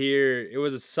to hear. It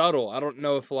was subtle. I don't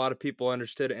know if a lot of people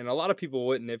understood it, and a lot of people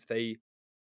wouldn't if they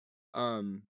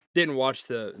didn't watch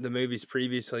the movies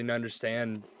previously and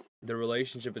understand the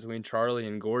relationship between Charlie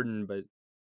and Gordon. But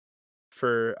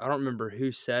I don't remember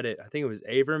who said it. I think it was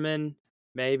Averman,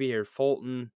 maybe, or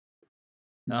Fulton.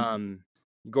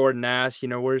 Gordon asked,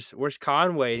 where's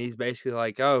Conway? And he's basically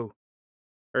like, oh,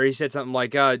 or he said something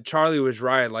like, Charlie was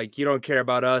right. Like, you don't care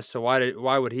about us, so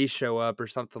why would he show up or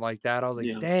something like that? I was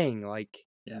like, dang, like,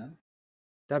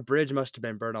 that bridge must have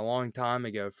been burned a long time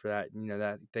ago for that,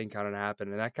 that thing kind of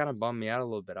happened. And that kind of bummed me out a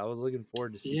little bit. I was looking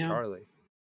forward to see Charlie.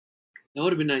 That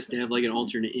would have been nice to have like an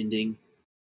alternate ending.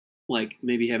 Like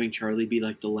maybe having Charlie be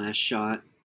like the last shot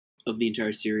of the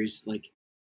entire series. Like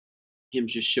him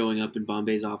just showing up in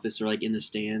Bombay's office or like in the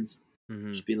stands.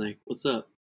 Just being like, what's up?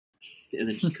 And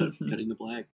then just cutting to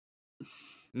black.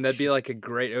 And that'd be like a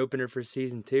great opener for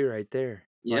season 2 right there.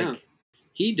 Yeah.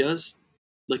 He does,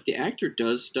 like, the actor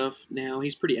does stuff now.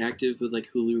 He's pretty active with, like,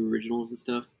 Hulu originals and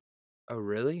stuff. Oh,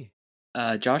 really?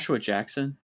 Joshua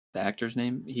Jackson, the actor's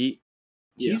name,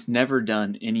 he's never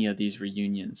done any of these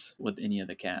reunions with any of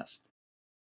the cast.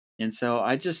 And so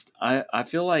I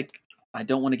feel like I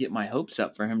don't want to get my hopes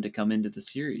up for him to come into the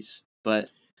series.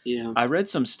 But yeah, I read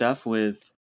some stuff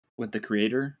with the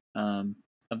creator of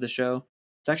the show.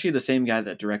 It's actually the same guy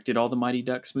that directed all the Mighty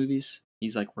Ducks movies.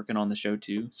 He's like working on the show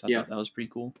too. So I thought that was pretty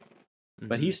cool. Mm-hmm.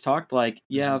 But he's talked like,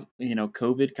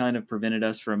 COVID kind of prevented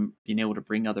us from being able to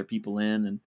bring other people in.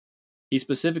 And he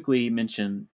specifically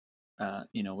mentioned,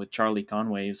 with Charlie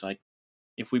Conway, he's like,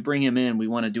 if we bring him in, we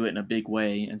want to do it in a big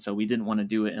way. And so we didn't want to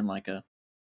do it in like a,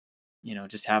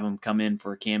 just have him come in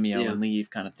for a cameo and leave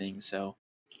kind of thing. So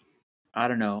I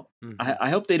don't know. Mm-hmm.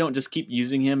 I hope they don't just keep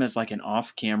using him as like an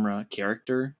off-camera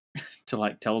character to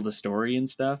like tell the story and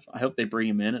stuff. I hope they bring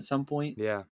him in at some point.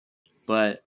 Yeah.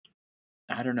 But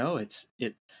I don't know.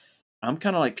 I'm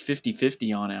kind of like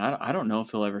 50-50 on it. I don't know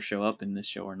if he'll ever show up in this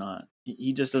show or not.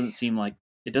 He just doesn't seem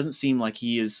like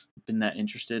he has been that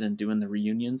interested in doing the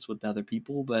reunions with other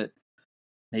people, but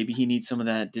maybe he needs some of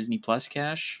that Disney Plus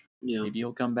cash. Yeah. Maybe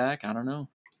he'll come back. I don't know.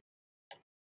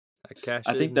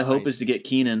 I think the hope is to get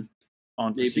Keenan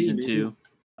on for season 2.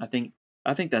 I think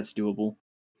that's doable.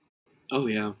 Oh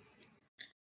yeah.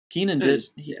 Keenan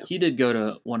he did go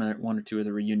to one or two of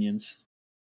the reunions.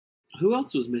 Who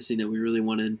else was missing that we really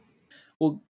wanted?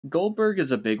 Well, Goldberg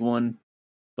is a big one,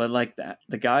 but like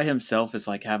the guy himself is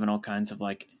like having all kinds of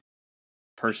like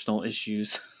personal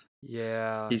issues.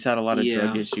 Yeah. He's had a lot of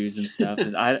drug issues and stuff.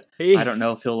 And I don't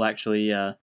know if he'll actually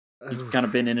he's kind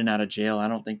of been in and out of jail. I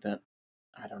don't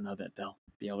know that they'll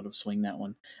be able to swing that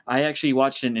one. I actually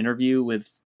watched an interview with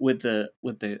the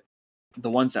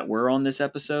ones that were on this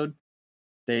episode.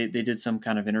 They did some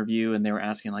kind of interview and they were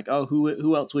asking like, oh,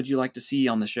 who else would you like to see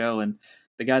on the show? And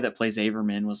the guy that plays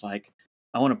Averman was like,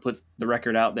 I want to put the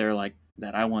record out there like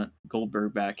that. I want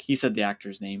Goldberg back. He said the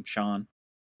actor's name, Sean. I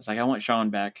was like, I want Sean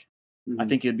back. Mm-hmm. I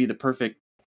think it'd be the perfect.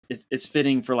 It's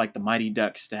fitting for like the Mighty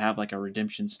Ducks to have like a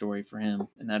redemption story for him,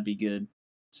 and that'd be good.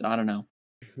 So I don't know.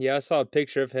 Yeah, I saw a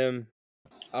picture of him.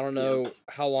 I don't know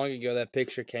how long ago that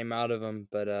picture came out of him,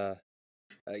 but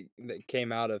it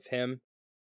came out of him.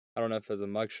 I don't know if it was a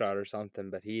mugshot or something,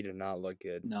 but he did not look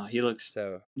good. No, he looks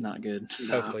not good.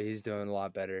 Hopefully he's doing a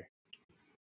lot better.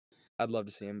 I'd love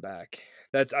to see him back.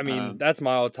 That's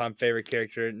my all-time favorite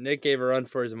character. Nick gave a run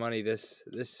for his money this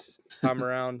time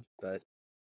around, but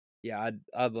yeah,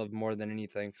 I'd love more than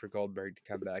anything for Goldberg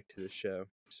to come back to the show.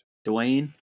 Dwayne,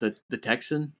 the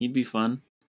Texan, he'd be fun.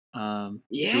 Julie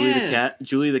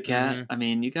the cat. Mm-hmm. I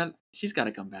mean, she's got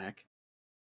to come back.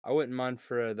 I wouldn't mind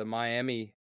for the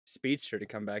Miami Speedster to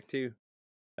come back too.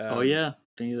 Oh yeah,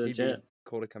 Penny the Jet.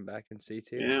 Cool to come back and see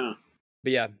too. Yeah,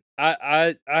 but yeah,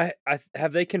 I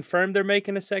have they confirmed they're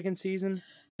making a second season?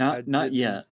 Not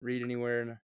yet. Read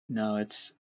anywhere? No,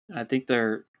 I think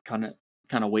they're kind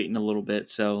of waiting a little bit.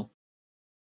 So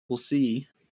we'll see.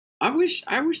 I wish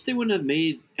they wouldn't have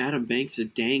made Adam Banks a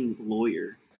dang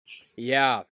lawyer.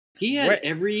 Yeah, he had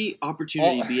every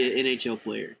opportunity to be an NHL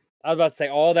player. I was about to say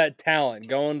all that talent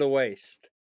going to waste.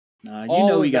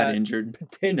 He got injured.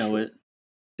 You know it.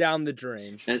 Down the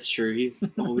drain. That's true. He's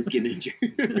always getting injured.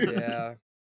 Yeah.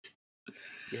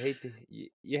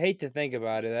 You hate to think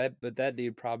about it, but that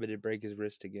dude probably did break his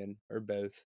wrist again, or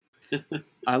both.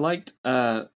 I liked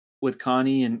with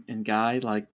Connie and Guy,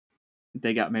 like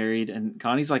they got married, and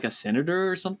Connie's like a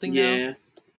senator or something now.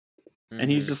 Mm-hmm. And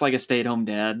he's just like a stay-at-home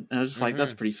dad. And I was just like,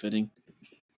 that's pretty fitting.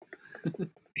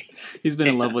 He's been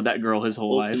in love with that girl his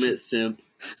whole life. Ultimate simp.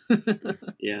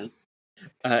 Yeah.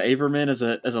 Averman as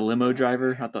a limo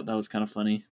driver. I thought that was kind of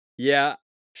funny. Yeah.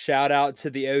 Shout out to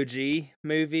the OG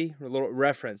movie. A little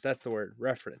reference. That's the word.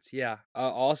 Reference. Yeah.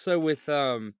 Also with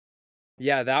that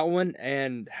one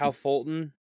and how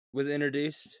Fulton was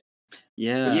introduced.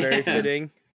 Yeah. Very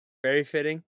fitting. Very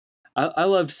fitting. I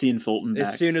loved seeing Fulton back.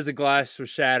 As soon as the glass was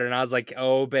shattered, I was like,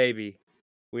 oh baby,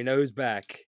 we know who's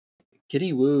back.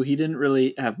 Kenny Wu, he didn't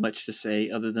really have much to say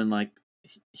other than like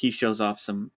he shows off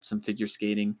some figure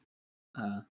skating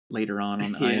later on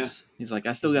the ice. He's like,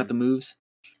 I still got the moves.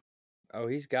 Oh,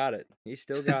 he's got it. He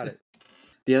still got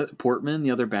it. Portman,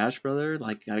 the other Bash brother,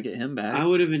 like gotta get him back. I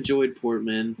would have enjoyed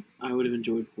Portman.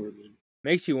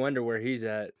 Makes you wonder where he's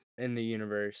at in the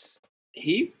universe.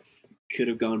 He could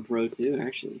have gone pro too,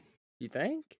 actually. You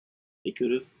think? He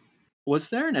could have.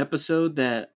 Was there an episode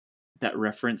that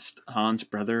referenced Han's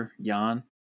brother, Jan?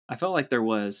 I felt like there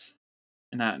was.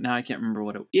 And now I can't remember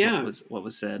what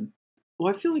was said. Well,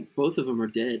 I feel like both of them are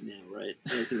dead now, right? I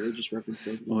think they just referenced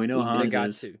both of them. Well, we know Hans They got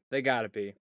is. to. They got to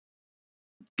be.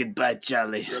 Goodbye,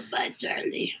 Charlie. Goodbye,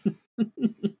 Charlie.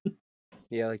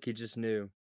 Yeah, like you just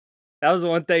knew. That was the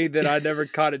one thing that I never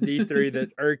caught at D3 that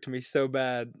irked me so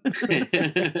bad. It's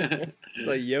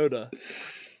like Yoda.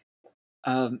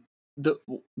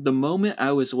 The moment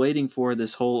I was waiting for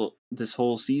this whole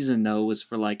season though was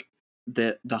for like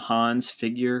the Hans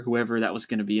figure, whoever that was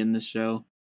going to be in this show,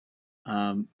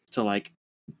 to like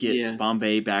get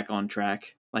Bombay back on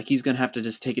track. Like he's gonna have to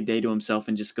just take a day to himself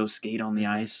and just go skate on the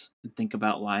ice and think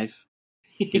about life,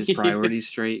 get his priorities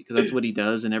straight, because that's what he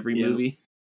does in every movie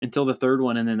until the third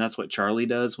one, and then that's what Charlie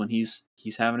does when he's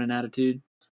having an attitude.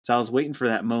 So I was waiting for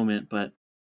that moment, but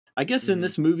I guess in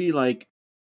this movie, like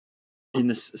in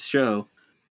this show,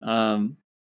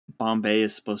 Bombay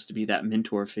is supposed to be that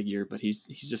mentor figure, but he's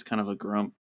just kind of a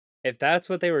grump. If that's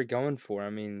what they were going for, I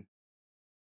mean,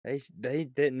 they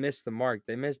didn't miss the mark.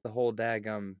 They missed the whole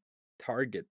daggum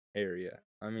target area.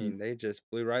 I mean, they just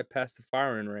blew right past the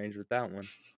firing range with that one.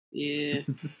 Yeah.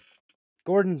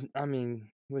 Gordon, I mean,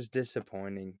 was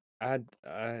disappointing. I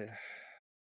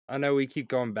know we keep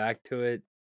going back to it,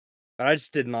 but I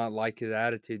just did not like his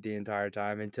attitude the entire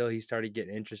time until he started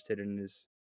getting interested in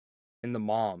the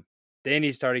mom. Then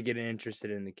he started getting interested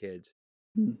in the kids.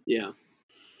 Yeah.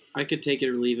 I could take it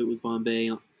or leave it with Bombay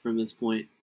from this point.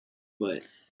 But,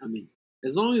 I mean,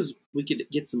 as long as we could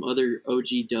get some other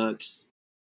OG Ducks,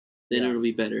 then it'll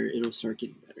be better. It'll start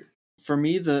getting better. For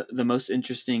me, the most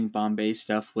interesting Bombay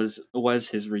stuff was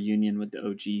his reunion with the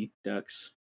OG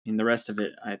Ducks. I mean, the rest of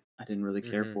it I didn't really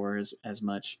care for as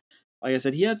much. Like I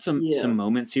said, he had some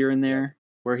moments here and there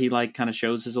where he like kind of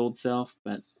shows his old self,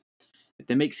 but if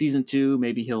they make season 2,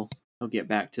 maybe he'll get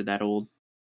back to that old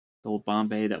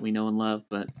Bombay that we know and love.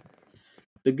 But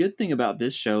the good thing about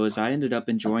this show is I ended up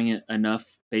enjoying it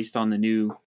enough based on the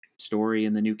new story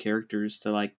and the new characters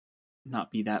to like not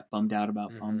be that bummed out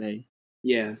about Bombay.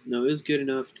 Yeah, no, it was good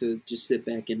enough to just sit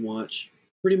back and watch.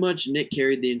 Pretty much Nick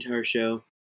carried the entire show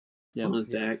on his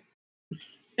back.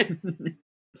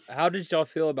 How did y'all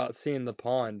feel about seeing the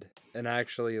pond and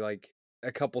actually like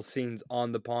a couple scenes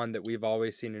on the pond that we've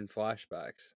always seen in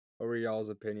flashbacks? What were y'all's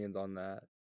opinions on that?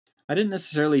 I didn't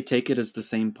necessarily take it as the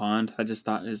same pond. I just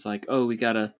thought it was like, oh, we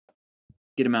gotta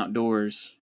get him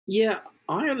outdoors. Yeah,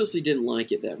 I honestly didn't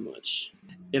like it that much.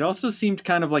 It also seemed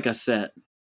kind of like a set.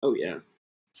 Oh yeah.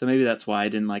 So maybe that's why I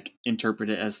didn't like interpret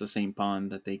it as the same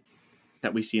pond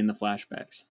that we see in the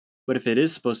flashbacks. But if it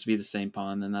is supposed to be the same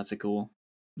pond, then that's a cool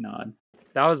nod.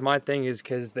 That was my thing, is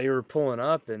because they were pulling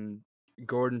up and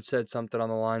Gordon said something on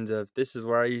the lines of, "This is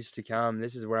where I used to come.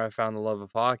 This is where I found the love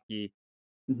of hockey."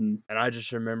 And I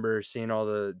just remember seeing all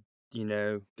the,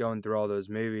 going through all those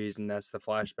movies, and that's the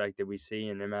flashback that we see,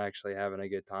 and him actually having a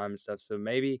good time and stuff. So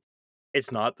maybe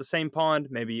it's not the same pond.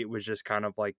 Maybe it was just kind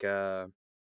of like a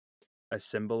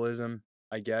symbolism,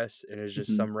 I guess, and it's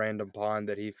just some random pond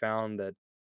that he found that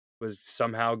was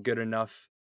somehow good enough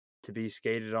to be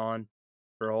skated on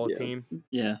for a whole team.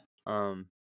 Yeah.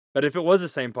 But if it was the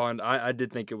same pond, I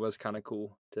did think it was kind of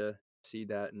cool to see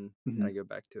that and kind of go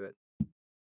back to it.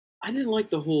 I didn't like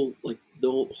the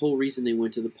whole reason they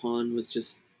went to the pond was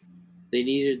just they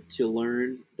needed to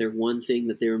learn their one thing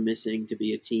that they were missing to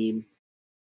be a team,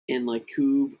 and like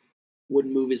Koob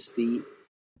wouldn't move his feet,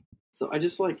 so I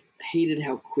just like hated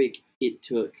how quick it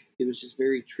took. It was just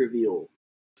very trivial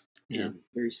and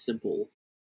very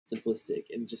simplistic,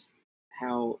 and just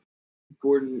how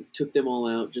Gordon took them all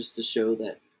out just to show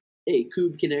that, hey,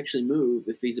 Koob can actually move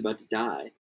if he's about to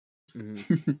die.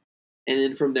 And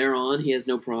then from there on, he has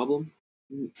no problem.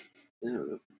 I don't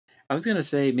know. I was going to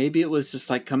say, maybe it was just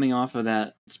like coming off of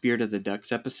that Spirit of the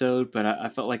Ducks episode, but I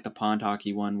felt like the pond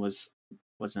hockey one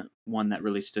wasn't one that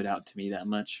really stood out to me that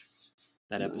much,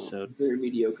 that episode. Very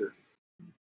mediocre.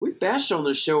 We've bashed on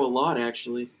this show a lot,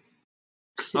 actually.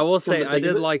 I will say, I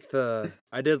did like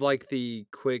the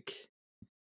quick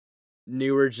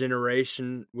newer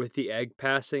generation with the egg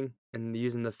passing and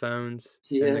using the phones,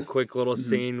 and the quick little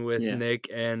scene with Nick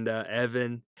and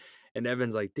Evan, and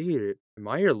Evan's like, "Dude, am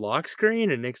I your lock screen?"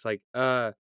 And Nick's like,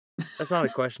 "That's not a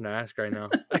question to ask right now."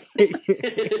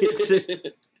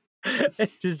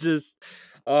 it's just,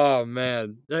 oh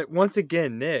man! Once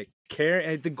again, Nick,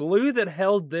 the glue that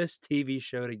held this TV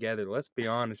show together. Let's be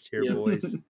honest here,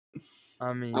 boys.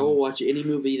 I mean, I will watch any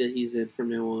movie that he's in from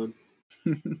now on.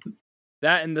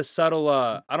 That and the subtle,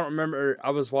 I don't remember, I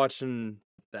was watching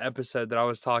the episode that I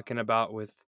was talking about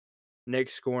with Nick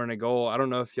scoring a goal. I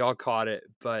don't know if y'all caught it,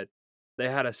 but they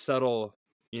had a subtle,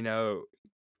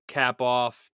 cap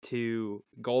off to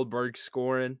Goldberg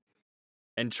scoring.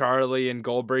 and Charlie and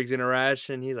Goldberg's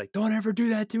interaction. He's like, "Don't ever do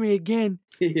that to me again."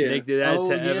 Yeah. Nick did that Oh,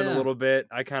 to Evan a yeah. little bit.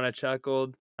 I kind of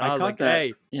chuckled. And I I was caught like, that.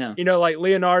 "Hey, Yeah. like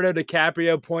Leonardo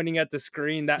DiCaprio pointing at the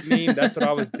screen, that meme, that's what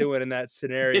I was doing in that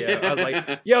scenario." I was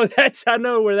like, "Yo, I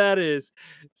know where that is."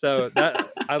 So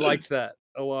that I liked that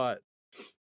a lot.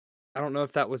 I don't know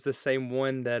if that was the same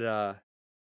one that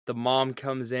the mom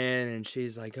comes in and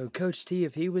she's like, "Oh, Coach T,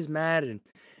 if he was mad and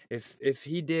if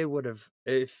he did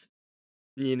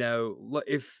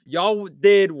if y'all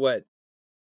did what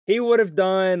he would have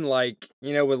done, like,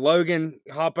 with Logan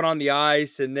hopping on the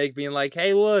ice and Nick being like,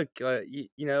 "Hey, look,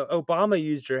 Obama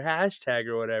used your hashtag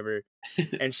or whatever."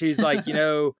 And she's like,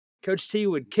 Coach T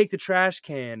would kick the trash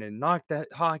can and knock the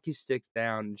hockey sticks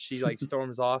down. And she like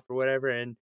storms off or whatever.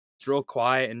 And it's real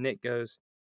quiet. And Nick goes,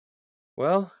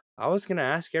 "Well, I was going to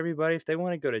ask everybody if they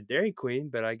want to go to Dairy Queen,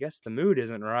 but I guess the mood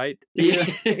isn't right." Yeah.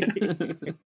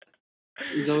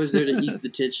 He's always there to ease the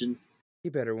tension. He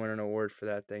better win an award for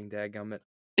that thing, dadgummit.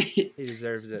 He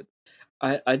deserves it.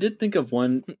 I did think of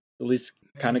one at least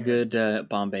kind of good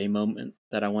Bombay moment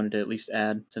that I wanted to at least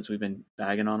add since we've been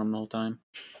bagging on him the whole time.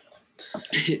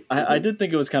 I did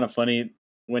think it was kind of funny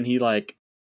when he like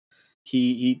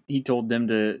he told them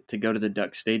to go to the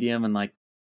Duck Stadium and like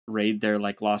raid their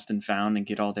like lost and found and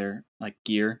get all their like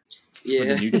gear for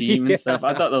the new team and stuff.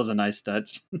 I thought that was a nice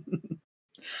touch.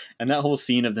 And that whole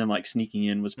scene of them like sneaking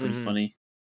in was pretty funny.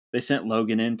 They sent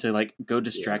Logan in to like go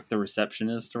distract the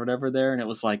receptionist or whatever there, and it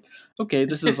was like, okay,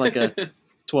 this is like a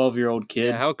 12-year-old kid.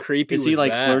 Yeah, how creepy is he was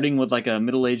like that? flirting with like a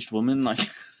middle-aged woman, like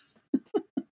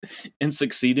and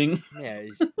succeeding? Yeah,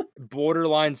 he's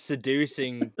borderline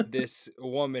seducing this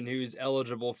woman who's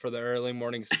eligible for the early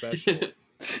morning special.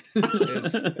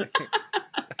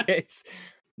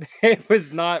 It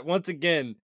was not, once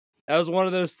again, that was one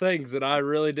of those things that I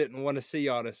really didn't want to see,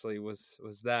 honestly, was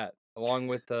that, along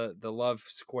with the love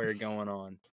square going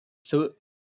on. So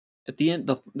at the end,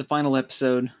 the final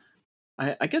episode,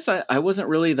 I guess I wasn't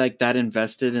really like that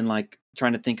invested in like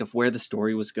trying to think of where the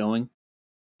story was going.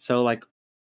 So like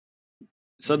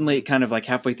suddenly kind of like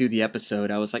halfway through the episode,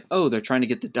 I was like, oh, they're trying to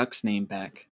get the Ducks name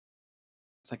back.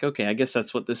 It's like, okay, I guess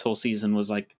that's what this whole season was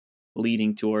like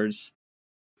leading towards.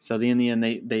 So in the end,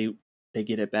 they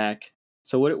get it back.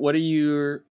 So what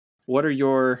are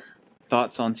your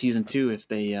thoughts on season 2 if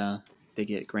they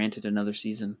get granted another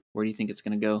season? Where do you think it's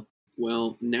going to go?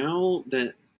 Well, now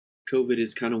that COVID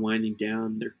is kind of winding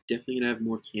down, they're definitely going to have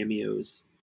more cameos,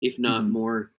 if not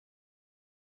more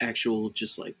actual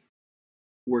just like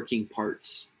working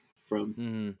parts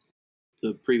from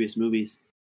the previous movies.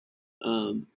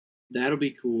 That'll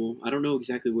be cool. I don't know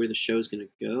exactly where the show's going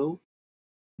to go.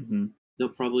 They'll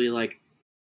probably like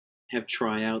have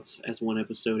tryouts as one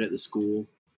episode at the school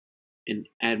and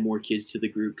add more kids to the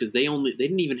group because they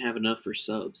didn't even have enough for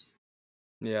subs.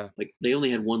 Yeah, like they only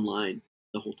had one line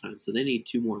the whole time, so they need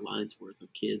 2 more lines worth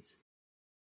of kids.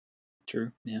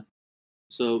 True. Yeah.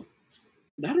 So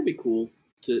that'll be cool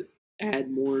to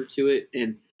add more to it,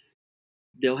 and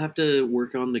they'll have to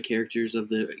work on the characters of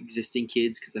the existing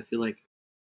kids because I feel like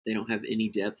they don't have any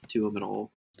depth to them at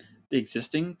all. The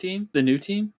existing team, the new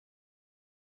team.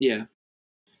 Yeah,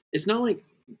 it's not like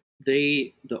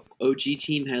the OG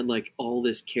team had like all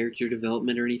this character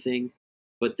development or anything,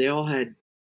 but they all had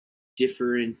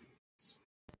different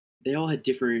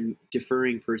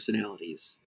differing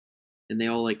personalities, and they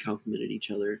all like complemented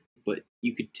each other, but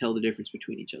you could tell the difference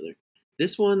between each other.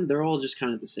 This one, they're all just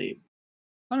kind of the same.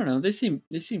 I don't know. They seem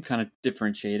kind of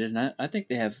differentiated, and I think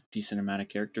they have decent amount of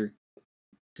character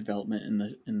development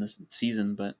in the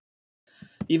season. But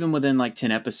even within like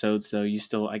 10 episodes, though, you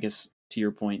still, I guess, to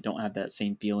your point, don't have that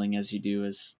same feeling as you do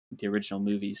as the original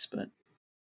movies. But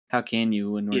how can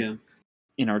you when we're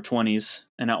in our 20s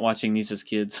and not watching these as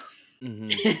kids?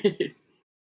 And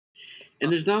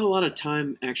there's not a lot of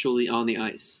time actually on the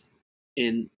ice,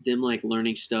 and them like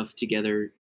learning stuff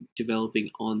together, developing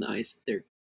on the ice their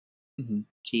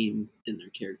team and their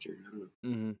character. I don't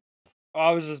know.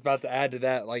 I was just about to add to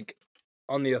that, like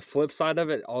on the flip side of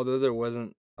it, although there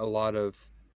wasn't a lot of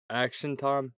action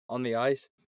time on the ice,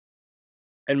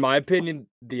 in my opinion,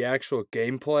 the actual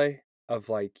gameplay of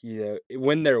like,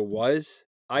 when there was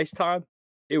ice time,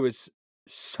 it was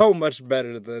so much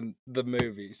better than the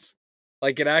movies.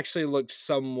 Like it actually looked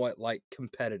somewhat like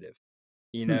competitive,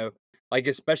 like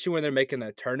especially when they're making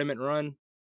that tournament run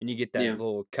and you get that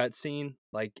little cutscene,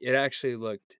 like it actually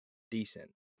looked decent.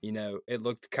 It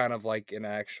looked kind of like an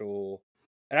actual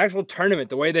tournament.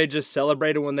 The way they just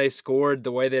celebrated when they scored,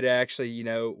 the way that actually,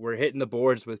 were hitting the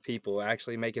boards with people,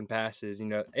 actually making passes,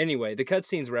 Anyway, the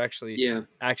cutscenes were actually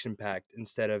action-packed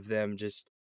instead of them just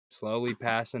slowly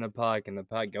passing a puck and the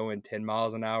puck going 10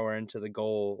 miles an hour into the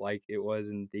goal like it was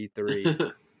in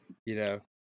D3, you know.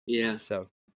 Yeah. So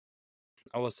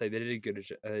I will say they did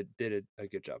a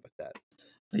good job with that.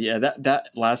 But yeah, that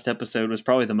last episode was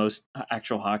probably the most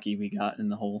actual hockey we got in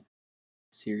the whole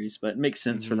series, but it makes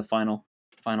sense for the final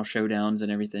showdowns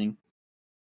and everything.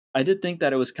 I did think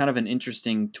that it was kind of an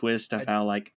interesting twist of how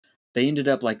like they ended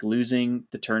up like losing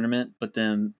the tournament, but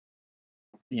then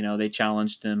they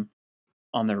challenged them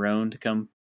on their own to come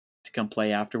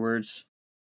play afterwards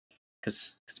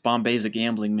because Bombay's a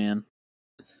gambling man.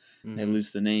 Mm-hmm. They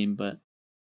lose the name, but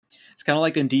it's kind of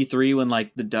like in D3 when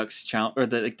like the Ducks or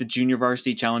the junior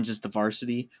varsity challenges the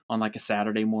varsity on like a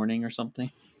Saturday morning or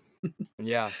something.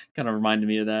 Yeah, kind of reminded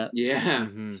me of that. Yeah.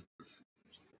 Mm-hmm.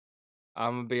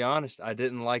 I'm gonna be honest, I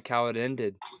didn't like how it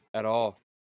ended at all.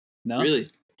 No, really,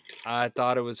 I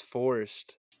thought it was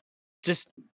forced. Just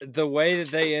the way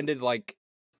that they ended, like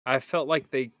I felt like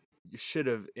they should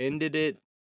have ended it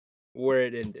where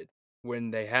it ended.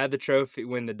 When they had the trophy,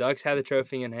 when the Ducks had the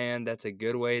trophy in hand, that's a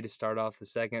good way to start off the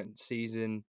second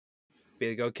season.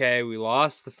 Be like, okay, we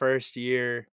lost the first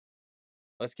year.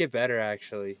 Let's get better,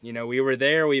 actually. We were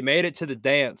there. We made it to the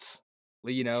dance.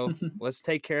 Let's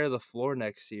take care of the floor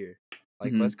next year.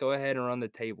 Like, let's go ahead and run the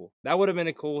table. That would have been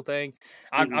a cool thing.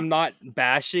 I'm not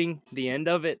bashing the end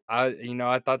of it.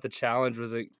 I thought the challenge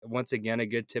was once again a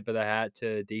good tip of the hat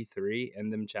to D3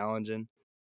 and them challenging,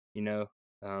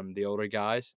 the older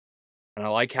guys. And I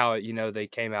like how they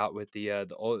came out with the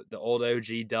old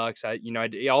OG Ducks.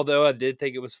 Although I did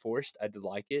think it was forced, I did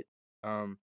like it.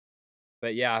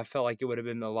 But yeah, I felt like it would have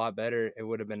been a lot better. It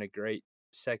would have been a great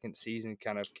second season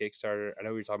kind of Kickstarter. I know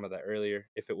we were talking about that earlier.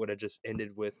 If it would have just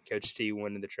ended with Coach T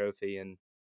winning the trophy and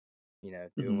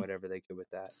doing whatever they could with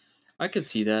that. I could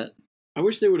see that. I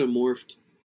wish they would have morphed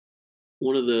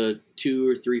one of the 2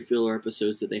 or 3 filler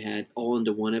episodes that they had all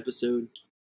into one episode,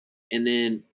 and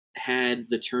then had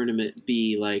the tournament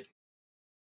be like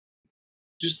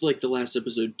just like the last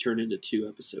episode turn into 2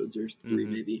 episodes or 3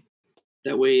 maybe.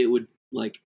 That way it would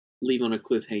like leave on a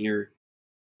cliffhanger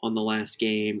on the last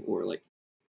game or like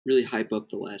really hype up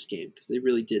the last game because they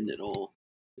really didn't at all.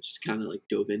 It just kind of like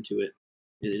dove into it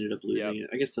and ended up losing it.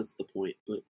 I guess that's the point.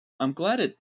 But I'm glad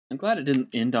it didn't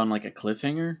end on like a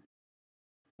cliffhanger.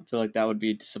 I feel like that would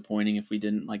be disappointing if we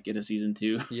didn't like get a season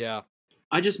 2. Yeah,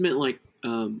 I just meant like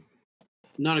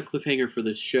not a cliffhanger for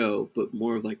the show, but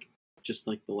more of like just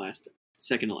like the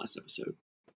second to last episode.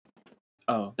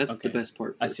 Oh, that's the best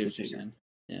part. I see what you're saying.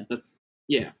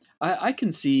 Yeah, I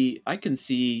can see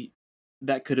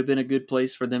that could have been a good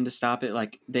place for them to stop it.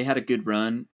 Like they had a good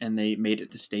run and they made it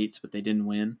to states, but they didn't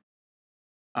win.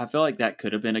 I feel like that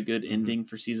could have been a good ending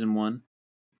for season 1,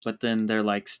 but then they're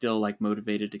like still like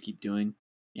motivated to keep doing,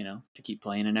 to keep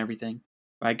playing and everything.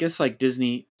 But I guess like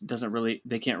Disney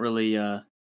they can't really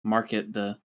market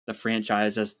the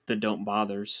franchise as the Don't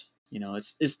Bothers.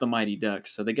 It's the Mighty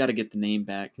Ducks, so they got to get the name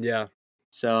back. Yeah.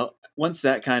 So once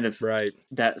that kind of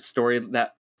that story,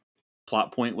 that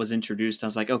plot point was introduced, I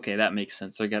was like, okay, that makes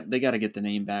sense. They got to get the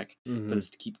name back for this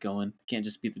to keep going. It can't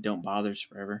just be the Don't Bothers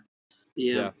forever.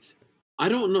 Yeah. I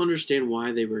don't understand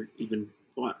why they were even.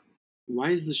 Why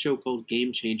is the show called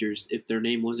Game Changers if their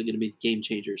name wasn't going to be Game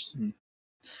Changers?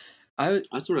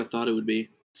 That's what I thought it would be.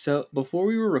 So before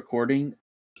we were recording,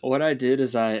 what I did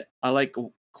is I like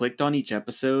clicked on each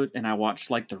episode and I watched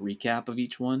like the recap of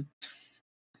each one.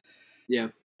 Yeah.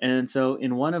 And so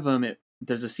in one of them,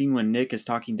 there's a scene when Nick is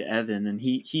talking to Evan and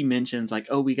he mentions like,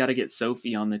 oh, we got to get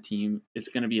Sophie on the team. It's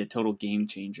going to be a total game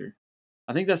changer.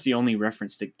 I think that's the only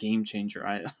reference to game changer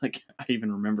I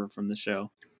even remember from the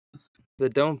show. The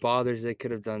Don't Bothers, they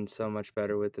could have done so much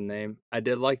better with the name. I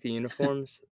did like the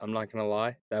uniforms. I'm not going to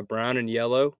lie. That brown and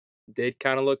yellow did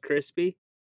kind of look crispy.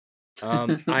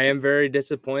 I am very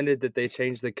disappointed that they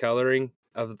changed the coloring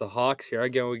of the Hawks. Here I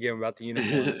go again about the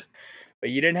uniforms. But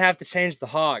you didn't have to change the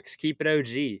Hawks. Keep it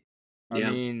OG. I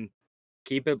mean,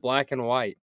 keep it black and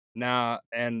white. Now,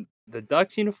 and the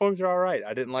Ducks uniforms are all right.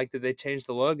 I didn't like that they changed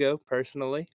the logo,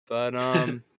 personally. But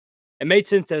it made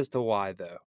sense as to why,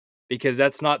 though. Because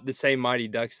that's not the same Mighty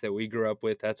Ducks that we grew up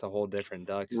with. That's a whole different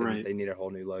Ducks, and they need a whole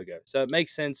new logo. So it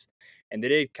makes sense. And they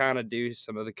did kind of do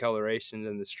some of the colorations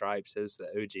and the stripes as the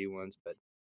OG ones. But,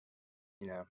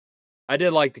 I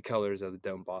did like the colors of the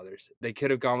Don't Bothers. They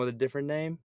could have gone with a different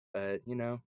name, but,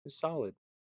 it's solid.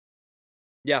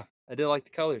 Yeah, I did like the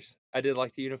colors. I did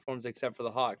like the uniforms except for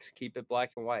the Hawks. Keep it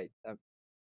black and white. I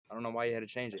don't know why you had to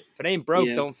change it. If it ain't broke,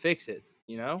 don't fix it,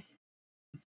 I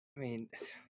mean,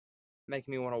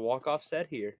 making me want to walk off set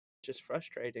here. Just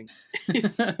frustrating.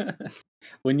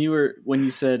 When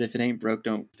you said if it ain't broke,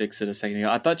 don't fix it a second ago,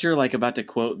 I thought you were like about to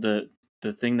quote the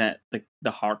the thing that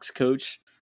the Hawks coach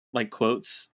like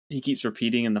quotes. He keeps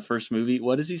repeating in the first movie.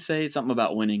 What does he say? Something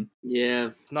about winning. Yeah.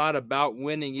 It's not about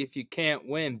winning if you can't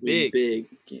win big. Big.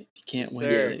 You can't win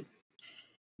Sir. big.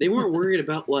 They weren't worried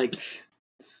about like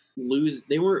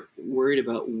They weren't worried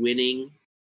about winning.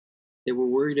 They were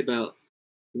worried about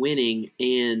winning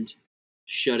and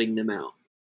shutting them out.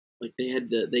 Like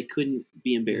they couldn't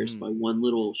be embarrassed by one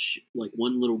little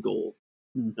goal.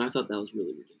 And I thought that was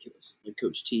really ridiculous. Like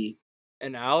Coach T.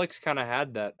 And Alex kind of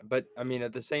had that, but I mean,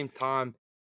 at the same time,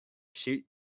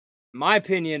 my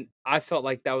opinion, I felt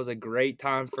like that was a great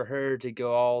time for her to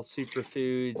go all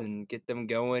superfoods and get them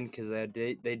going because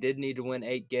they did need to win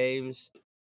 8 games.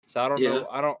 So I don't know.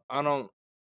 I don't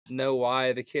know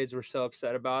why the kids were so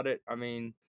upset about it. I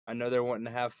mean, I know they're wanting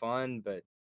to have fun, but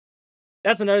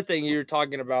that's another thing you were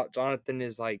talking about, Jonathan,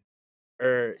 is like,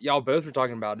 or y'all both were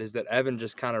talking about, is that Evan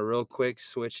just kind of real quick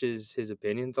switches his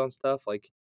opinions on stuff. Like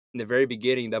in the very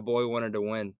beginning, that boy wanted to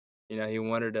win. You know, he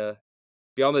wanted to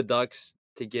be on the Ducks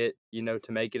to get,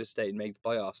 to make it a state and make the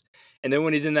playoffs. And then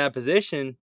when he's in that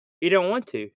position, he don't want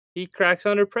to. He cracks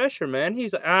under pressure, man.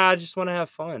 He's like, I just want to have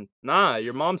fun. Nah,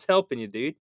 your mom's helping you,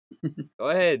 dude. Go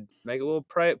ahead, make a little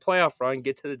playoff run,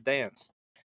 get to the dance.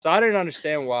 So I didn't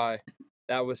understand why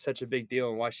that was such a big deal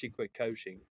and why she quit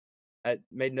coaching. That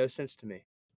made no sense to me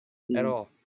at all.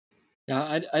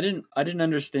 Yeah, I didn't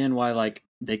understand why like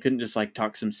they couldn't just like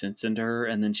talk some sense into her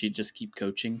and then she'd just keep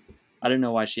coaching. I didn't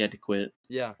know why she had to quit.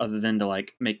 Yeah. Other than to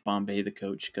like make Bombay the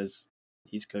coach because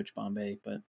he's Coach Bombay,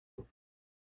 but I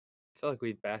feel like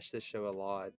we bashed this show a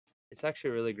lot. It's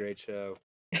actually a really great show.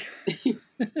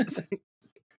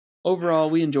 Overall,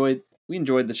 we enjoyed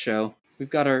the show. We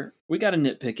got to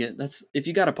nitpick it. That's if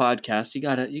you got a podcast,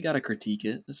 you gotta critique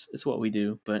it. It's what we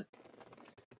do. But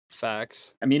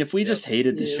facts. I mean, if we just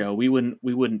hated the show, we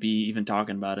wouldn't be even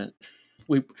talking about it.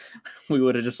 We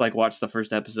would have just like watched the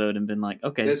first episode and been like,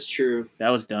 okay, that's true. That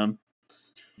was dumb.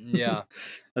 Yeah,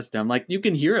 that's dumb. Like you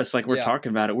can hear us like we're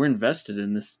talking about it. We're invested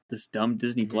in this dumb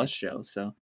Disney Plus show.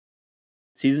 So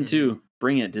season 2,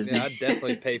 bring it, Disney. Yeah, I'd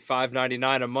definitely pay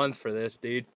 $5.99 a month for this,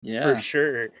 dude. Yeah, for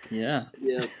sure. Yeah.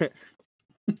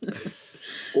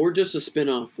 Or just a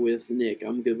spinoff with Nick.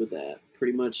 I'm good with that.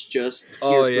 Pretty much just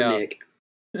here for Nick.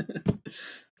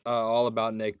 All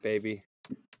about Nick, baby.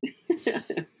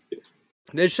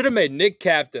 They should have made Nick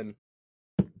captain.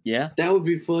 Yeah, that would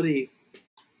be funny.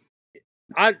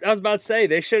 I was about to say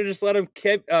they should have just let him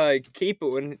keep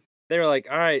it when they were like,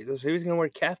 all right, so who's gonna wear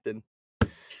captain?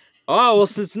 Oh well,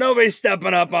 since nobody's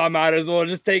stepping up, I might as well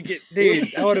just take it, dude.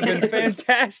 That would have been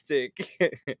fantastic.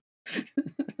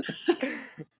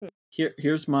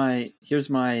 Here's my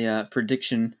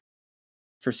prediction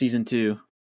for season 2.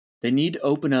 They need to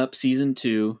open up season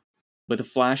 2 with the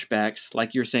flashbacks,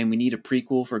 like you're saying. We need a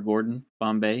prequel for Gordon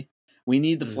Bombay. We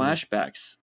need the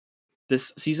flashbacks.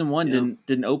 This season 1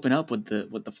 didn't open up with the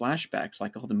flashbacks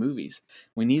like all the movies.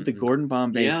 We need the Gordon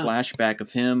Bombay flashback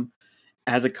of him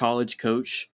as a college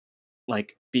coach,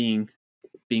 like being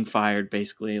fired,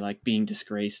 basically, like being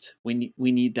disgraced. We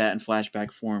need that in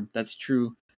flashback form. That's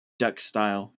true Duck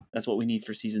style. That's what we need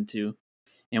for season 2.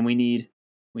 And we need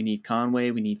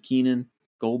Conway, we need Keenan,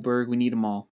 Goldberg, we need them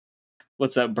all.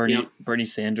 What's that Bernie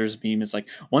Sanders meme? It's like,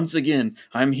 once again,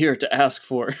 I'm here to ask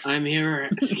for. I'm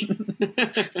here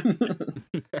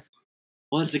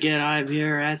once again, I'm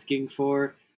here asking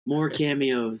for more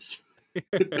cameos.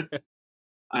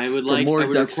 I would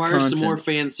require some more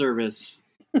fan service.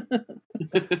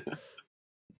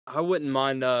 I wouldn't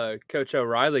mind Coach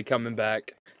O'Reilly coming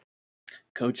back.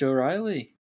 Coach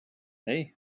O'Reilly.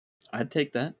 Hey, I'd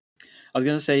take that. I was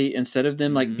going to say, instead of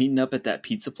them like meeting up at that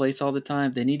pizza place all the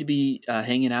time, they need to be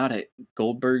hanging out at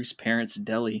Goldberg's parents'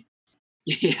 deli.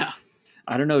 Yeah.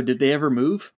 I don't know. Did they ever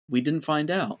move? We didn't find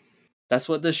out. That's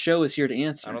what this show is here to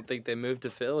answer. I don't think they moved to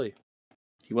Philly.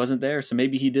 He wasn't there, so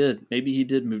maybe he did. Maybe he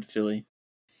did move to Philly.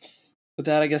 With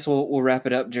that, I guess we'll wrap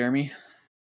it up, Jeremy.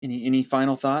 Any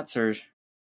final thoughts, or I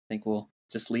think we'll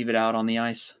just leave it out on the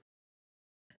ice?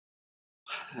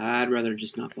 I'd rather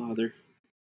just not bother.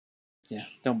 Yeah,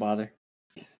 don't bother.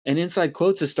 And Inside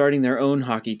Quotes is starting their own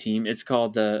hockey team. It's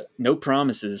called the No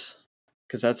Promises,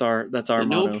 because that's our motto.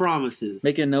 No promises.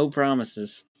 Making no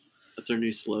promises. That's our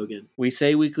new slogan. We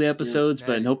say weekly episodes,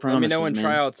 but no promises. Let me know when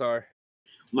tryouts are.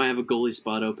 Might have a goalie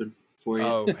spot open for you.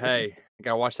 Oh, hey,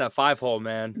 gotta watch that 5-hole,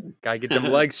 man. Gotta get them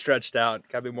legs stretched out.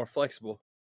 Gotta be more flexible.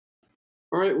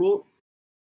 All right, well,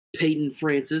 Peyton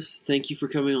Francis, thank you for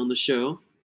coming on the show.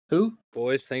 Who?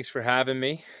 Boys, thanks for having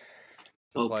me.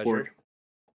 Oh, Pork.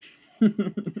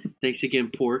 Thanks again,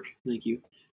 Pork. Thank you.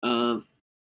 I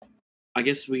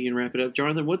guess we can wrap it up.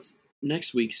 Jonathan, what's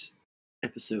next week's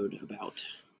episode about?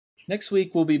 Next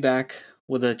week we'll be back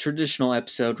with a traditional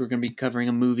episode, we're going to be covering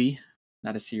a movie,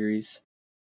 not a series.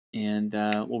 And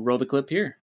we'll roll the clip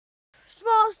here.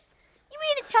 Smalls, you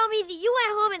mean to tell me that you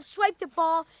went home and swiped a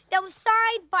ball that was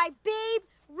signed by Babe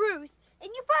Ruth, and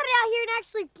you brought it out here and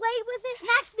actually played with it?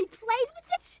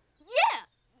 Yeah.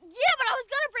 Yeah, but I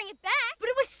was gonna bring it back. But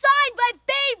it was signed by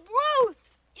Babe Ruth!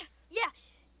 Yeah.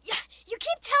 You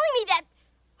keep telling me that.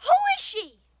 Who is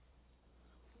she?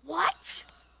 What?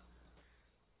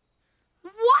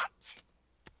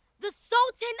 The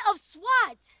Sultan of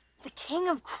Swat. The King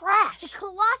of Crash. The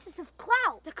Colossus of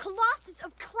Clout. Babe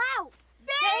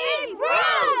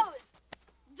Ruth!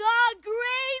 The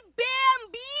Great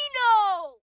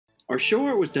Bambino! Our show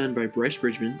art was done by Bryce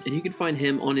Bridgman, and you can find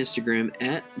him on Instagram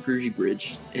at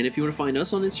GroovyBridge. And if you want to find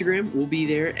us on Instagram, we'll be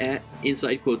there at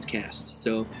Inside Quotes Cast.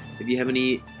 So if you have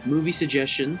any movie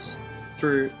suggestions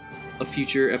for a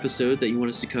future episode that you want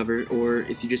us to cover, or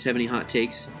if you just have any hot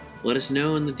takes, let us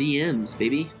know in the DMs,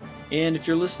 baby. And if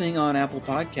you're listening on Apple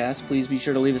Podcasts, please be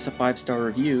sure to leave us a 5-star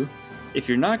review. If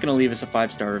you're not going to leave us a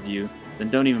 5-star review, then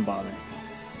don't even bother.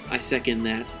 I second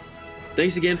that.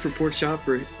 Thanks again for Pork Chop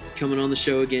for coming on the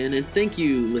show again, and thank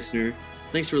you, listener.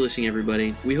 Thanks for listening,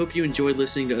 everybody. We hope you enjoyed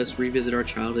listening to us revisit our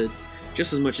childhood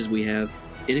just as much as we have.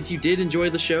 And if you did enjoy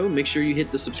the show, make sure you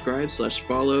hit the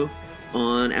subscribe/follow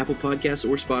on Apple Podcasts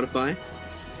or Spotify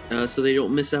so they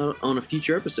don't miss out on a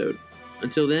future episode.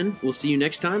 Until then, we'll see you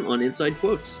next time on Inside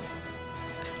Quotes.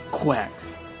 Quack.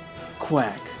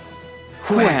 Quack.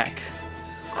 Quack.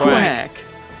 Quack.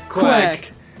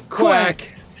 Quack.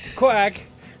 Quack. Quack.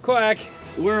 Quack.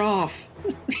 We're off.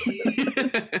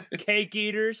 Cake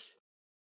eaters.